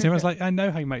movies. And everyone's like, I know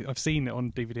how you make. I've seen it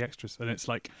on DVD extras, and it's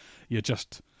like you're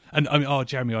just. And I mean,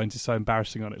 Jeremy Irons is so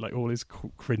embarrassing on it, like all his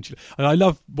cringe. And I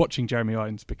love watching Jeremy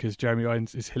Irons because Jeremy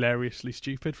Irons is hilariously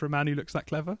stupid for a man who looks that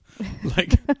clever.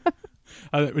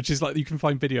 Like, which is like, you can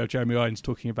find video of Jeremy Irons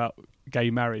talking about gay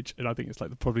marriage, and I think it's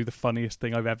like probably the funniest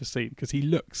thing I've ever seen, because he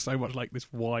looks so much like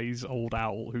this wise old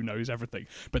owl who knows everything.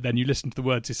 But then you listen to the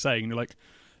words he's saying, and you're like,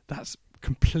 that's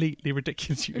completely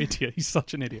ridiculous, you idiot. He's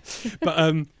such an idiot.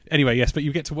 But anyway, yes, but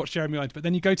you get to watch Jeremy Irons. But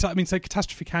then you go to, I mean, so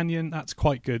Catastrophe Canyon, that's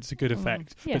quite good. It's a good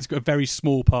effect. Yeah. But it's got a very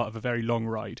small part of a very long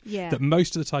ride. Yeah. That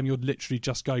most of the time you're literally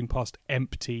just going past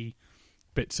empty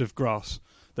bits of grass.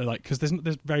 They're like, because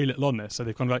there's very little on there, so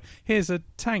they've kind of like, here's a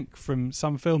tank from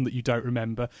some film that you don't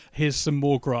remember, here's some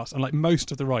more grass, and like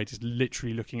most of the ride is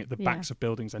literally looking at the backs of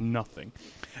buildings and nothing.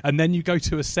 And then you go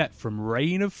to a set from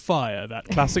Reign of Fire, that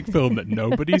classic film that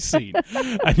nobody's seen,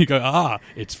 and you go,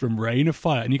 it's from Reign of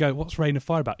Fire, and you go, what's Reign of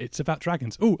Fire about? It's about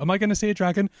dragons. Oh, am I going to see a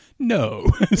dragon? No.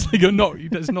 It's like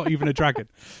there's not even a dragon.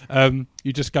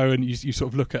 You just go and you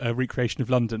sort of look at a recreation of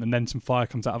London, and then some fire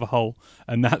comes out of a hole,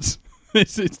 and that's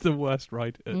it's the worst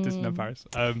ride at Disneyland Paris.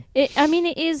 It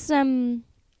is.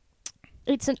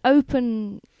 It's an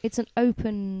open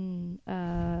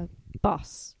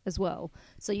bus as well,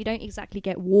 so you don't exactly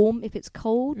get warm if it's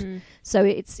cold. So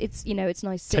it's it's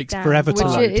nice. Sit takes down, forever to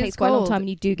load. It takes quite a long cold time, and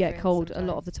you do get cold sometimes.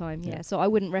 a lot of the time. Yeah. So I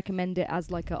wouldn't recommend it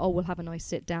as like we'll have a nice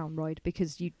sit down ride,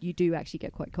 because you do actually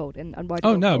get quite cold and ride.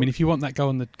 Oh no! I mean, if you want that, go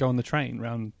on the train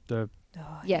round the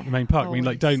main park. I mean,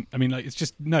 like, don't. I mean, like, it's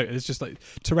just no. It's just like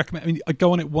to recommend. I mean, I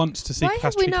go on it once to see Why have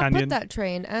Catastrophe we not Canyon. put that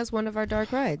train as one of our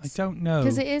dark I rides? don't know.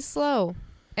 Because it is slow,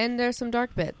 and there's some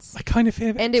dark bits. I kind of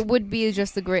feel. And it would be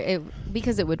just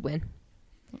because it would win.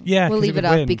 Yeah, We'll 'cause leave would it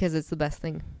up win. because it's the best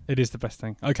thing. It is the best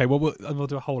thing. Okay, well, we'll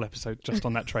do a whole episode just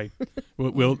on that train.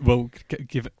 we'll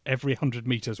give every 100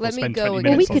 meters. Let we'll me spend go 20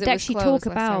 again. we minutes. on could Because it was actually closed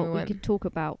talk last time about. we We went. could talk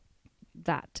about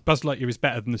that. Buzz Lightyear is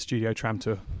better than the Studio Tram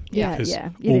Tour. Yeah, because yeah.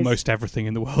 it almost everything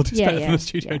in the world is Yeah, better than yeah, the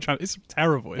Studio yeah. Tram. It's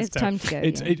terrible. It's terrible.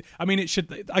 time to go. I mean, it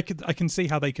should. I can see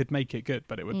how they could make it good,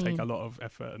 but it would take a lot of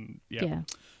effort. And yeah.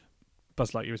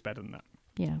 Buzz Lightyear is better than that.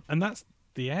 Yeah. And that's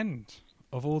the end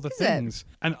of all the Is it? things.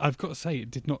 And I've got to say,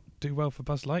 it did not do well for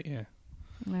Buzz Lightyear,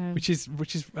 No. which is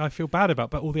I feel bad about.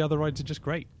 But all the other rides are just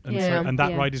great, and Yeah. and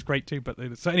that Yeah. ride is great too. But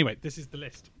so anyway, this is the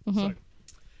list. Mhm. So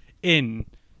in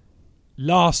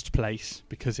last place,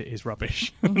 because it is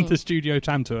rubbish, Mhm. the Studio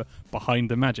Tram Tour Behind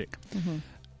the Magic. Mhm.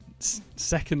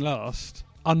 Second last,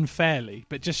 unfairly,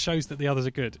 but just shows that the others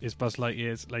are good, is Buzz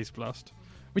Lightyear's Laser Blast,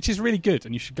 which is really good,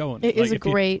 and you should go on. It is a if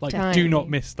you- great like, do time. not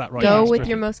miss that ride. Go It's with terrific.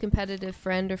 your most competitive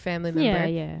friend or family member.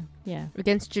 Yeah.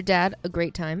 Against your dad, a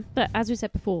great time. But as we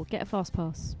said before, get a fast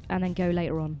pass and then go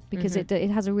later on, because Mhm.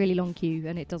 it has a really long queue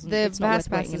and it doesn't. The it's not fast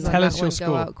worth waiting passes in on Tell line. us that your one go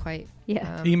score. out quite.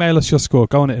 Yeah. Email us your score.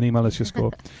 Go on it and email us your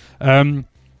score.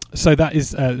 So that is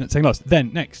saying last.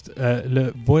 Then next,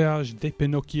 Le Voyage de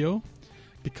Pinocchio,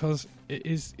 because it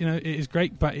is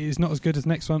great, but it is not as good as the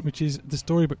next one, which is the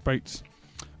Storybook Boats,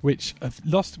 which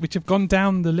have gone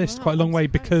down the list Wow, quite a long I'm way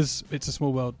surprised. because it's a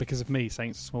small world. Because of me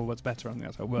saying it's a small world's better, I think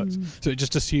that's how it works. So it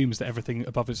just assumes that everything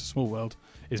above it's a small world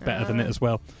is better than it as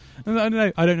well. And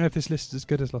I don't know if this list is as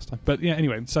good as last time, but yeah.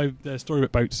 Anyway, so the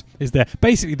Storybook Boats is there.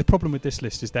 Basically, the problem with this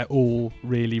list is they're all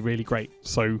really, really great.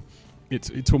 So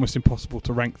it's almost impossible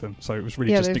to rank them. So it was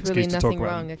really just an there's excuse really to talk nothing about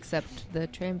wrong them. except the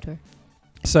tram tour.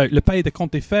 So Le Pays de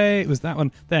Contes et Fées was that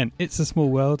one. Then It's a Small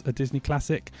World, a Disney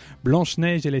classic.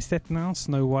 Blanche-Neige et les Sept Nains,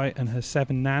 Snow White and her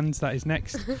Seven Nans, that is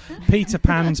next. Peter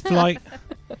Pan's Flight.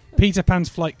 Peter Pan's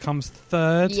Flight comes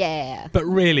third. Yeah. But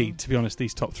really, to be honest,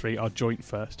 these top three are joint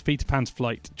first. Peter Pan's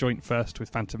Flight, joint first with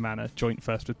Phantom Manor, joint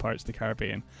first with Pirates of the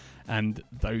Caribbean. And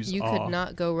those You are... could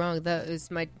not go wrong. That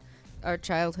was our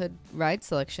childhood ride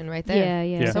selection right there.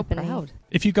 Yeah. So definitely. proud.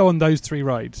 If you go on those three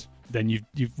rides, then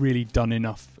you've really done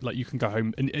enough. Like, you can go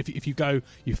home, and if you go,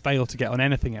 you fail to get on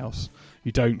anything else,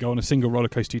 You don't go on a single roller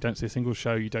coaster. You don't see a single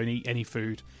show. You don't eat any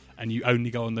food, and you only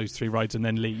go on those 3 rides and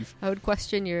then leave. I would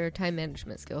question your time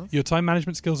management skills. Your time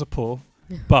management skills are poor,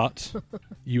 but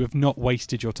you have not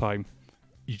wasted your time.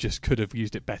 You just could have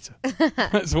used it better.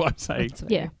 That's what I'm saying.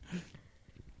 That's Yeah.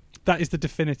 That is the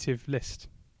definitive list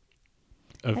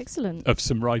Excellent. of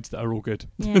some rides that are all good.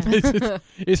 Yeah.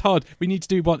 It's hard. We need to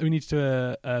do one. We need to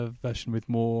do a version with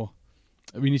more.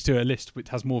 We need to do a list which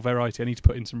has more variety. I need to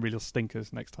put in some real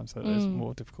stinkers next time, so there's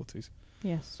more difficulties.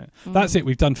 Yes. Yeah. That's it.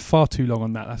 We've done far too long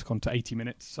on that. That's gone to 80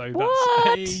 minutes. So What?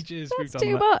 that's ages. We've That's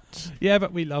done too that. much. Yeah,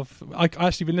 but we love. I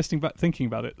actually been listening back, thinking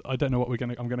about it. I don't know what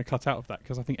I'm going to cut out of that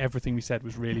because I think everything we said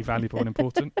was really valuable and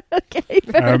important. Okay,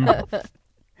 fair enough.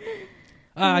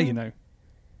 You know,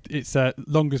 it's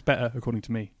longer's better according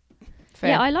to me.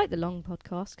 Fair. Yeah, I like the long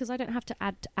podcast because I don't have to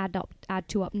add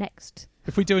two up next.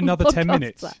 If we do another 10 Podcast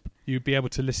minutes, app. you'd be able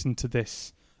to listen to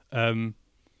this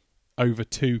over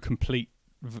 2 complete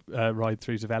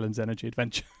ride-throughs of Ellen's Energy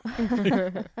Adventure.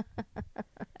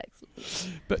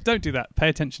 But don't do that. Pay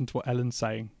attention to what Ellen's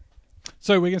saying.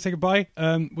 So we're going to say goodbye.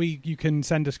 You can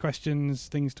send us questions,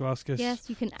 things to ask us.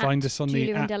 Yes, you can Find at us on Julia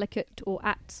the and app. Delicate or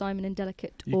at Simon and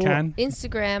Delicate. You or can.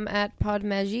 Instagram at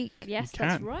Podmagique. Yes, You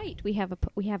that's can. right. We have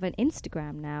an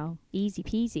Instagram now. Easy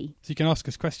peasy. So you can ask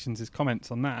us questions as comments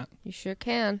on that. You sure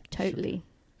can. Totally.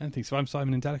 Anything. So I'm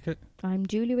Simon and I'm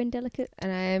Julia and Delicate.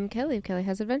 And I'm Kelly of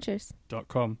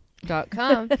KellyHasAdventures.com.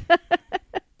 Delicate.com.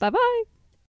 Bye bye.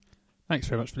 Thanks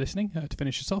very much for listening. To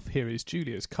finish us off, here is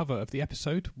Julia's cover of the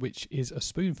episode, which is A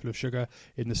Spoonful of Sugar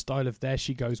in the style of There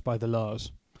She Goes by the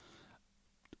Lars.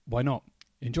 Why not?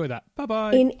 Enjoy that.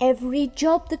 Bye-bye. In every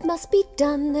job that must be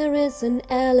done, there is an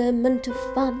element of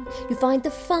fun. You find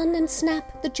the fun and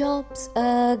snap, the job's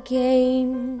a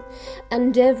game.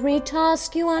 And every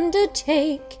task you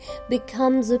undertake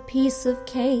becomes a piece of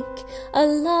cake, a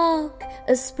lark,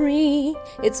 a spree.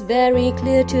 It's very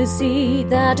clear to see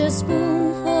that a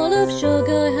spoonful of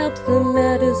sugar helps the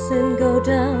medicine go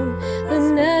down. The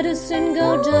medicine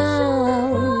go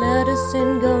down,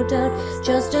 medicine go down.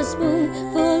 Just a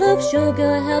spoonful of sugar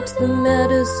helps the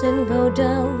medicine go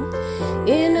down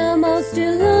in a most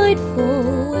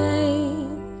delightful way.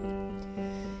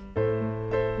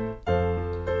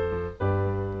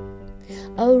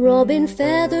 A robin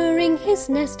feathering his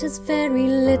nest has very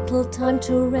little time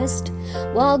to rest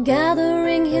while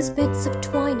gathering his bits of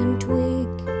twine and twig.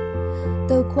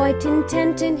 Though quite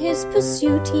intent in his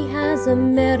pursuit, he has a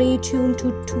merry tune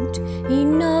to toot. He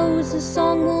knows a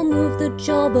song will move the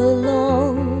job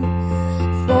along.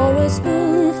 For a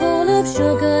spoonful of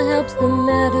sugar helps the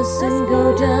medicine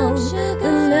go down.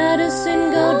 The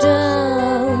medicine go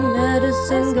down,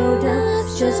 medicine go down.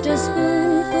 Just a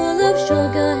spoonful of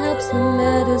sugar helps the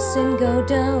medicine go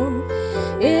down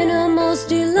in a most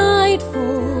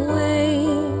delightful way.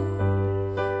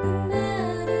 The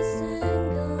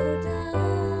medicine go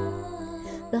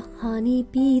down. The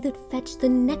honeybee that fetched the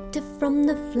nectar from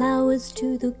the flowers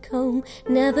to the comb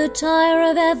never tire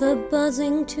of ever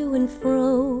buzzing to and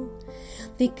fro,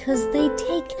 because they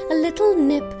take a little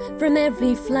nip from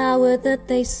every flower that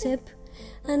they sip,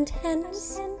 and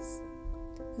hence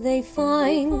they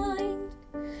find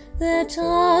their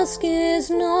task is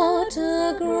not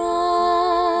a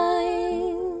grind.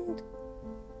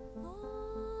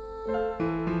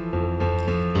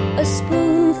 A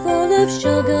spoonful of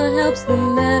sugar helps the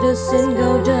medicine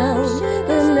go down.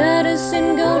 The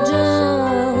medicine go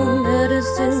down,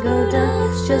 medicine go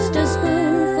down. Just a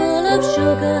spoonful of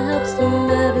sugar helps the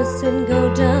medicine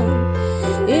go down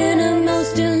in a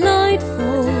most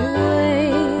delightful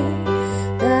way.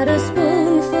 That a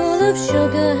spoonful of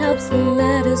sugar helps the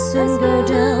medicine go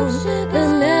down. The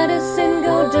medicine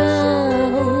go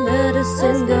down,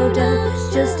 medicine go down.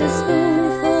 Just a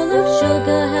spoonful of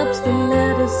sugar helps the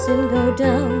medicine go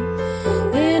down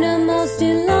in a most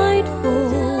delightful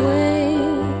way.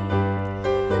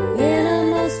 In a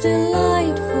most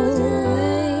delightful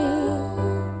way.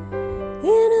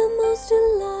 In a most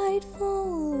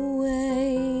delightful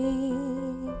way.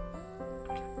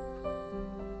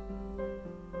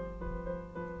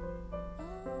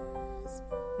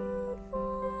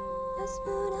 A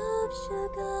spoon of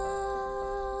sugar.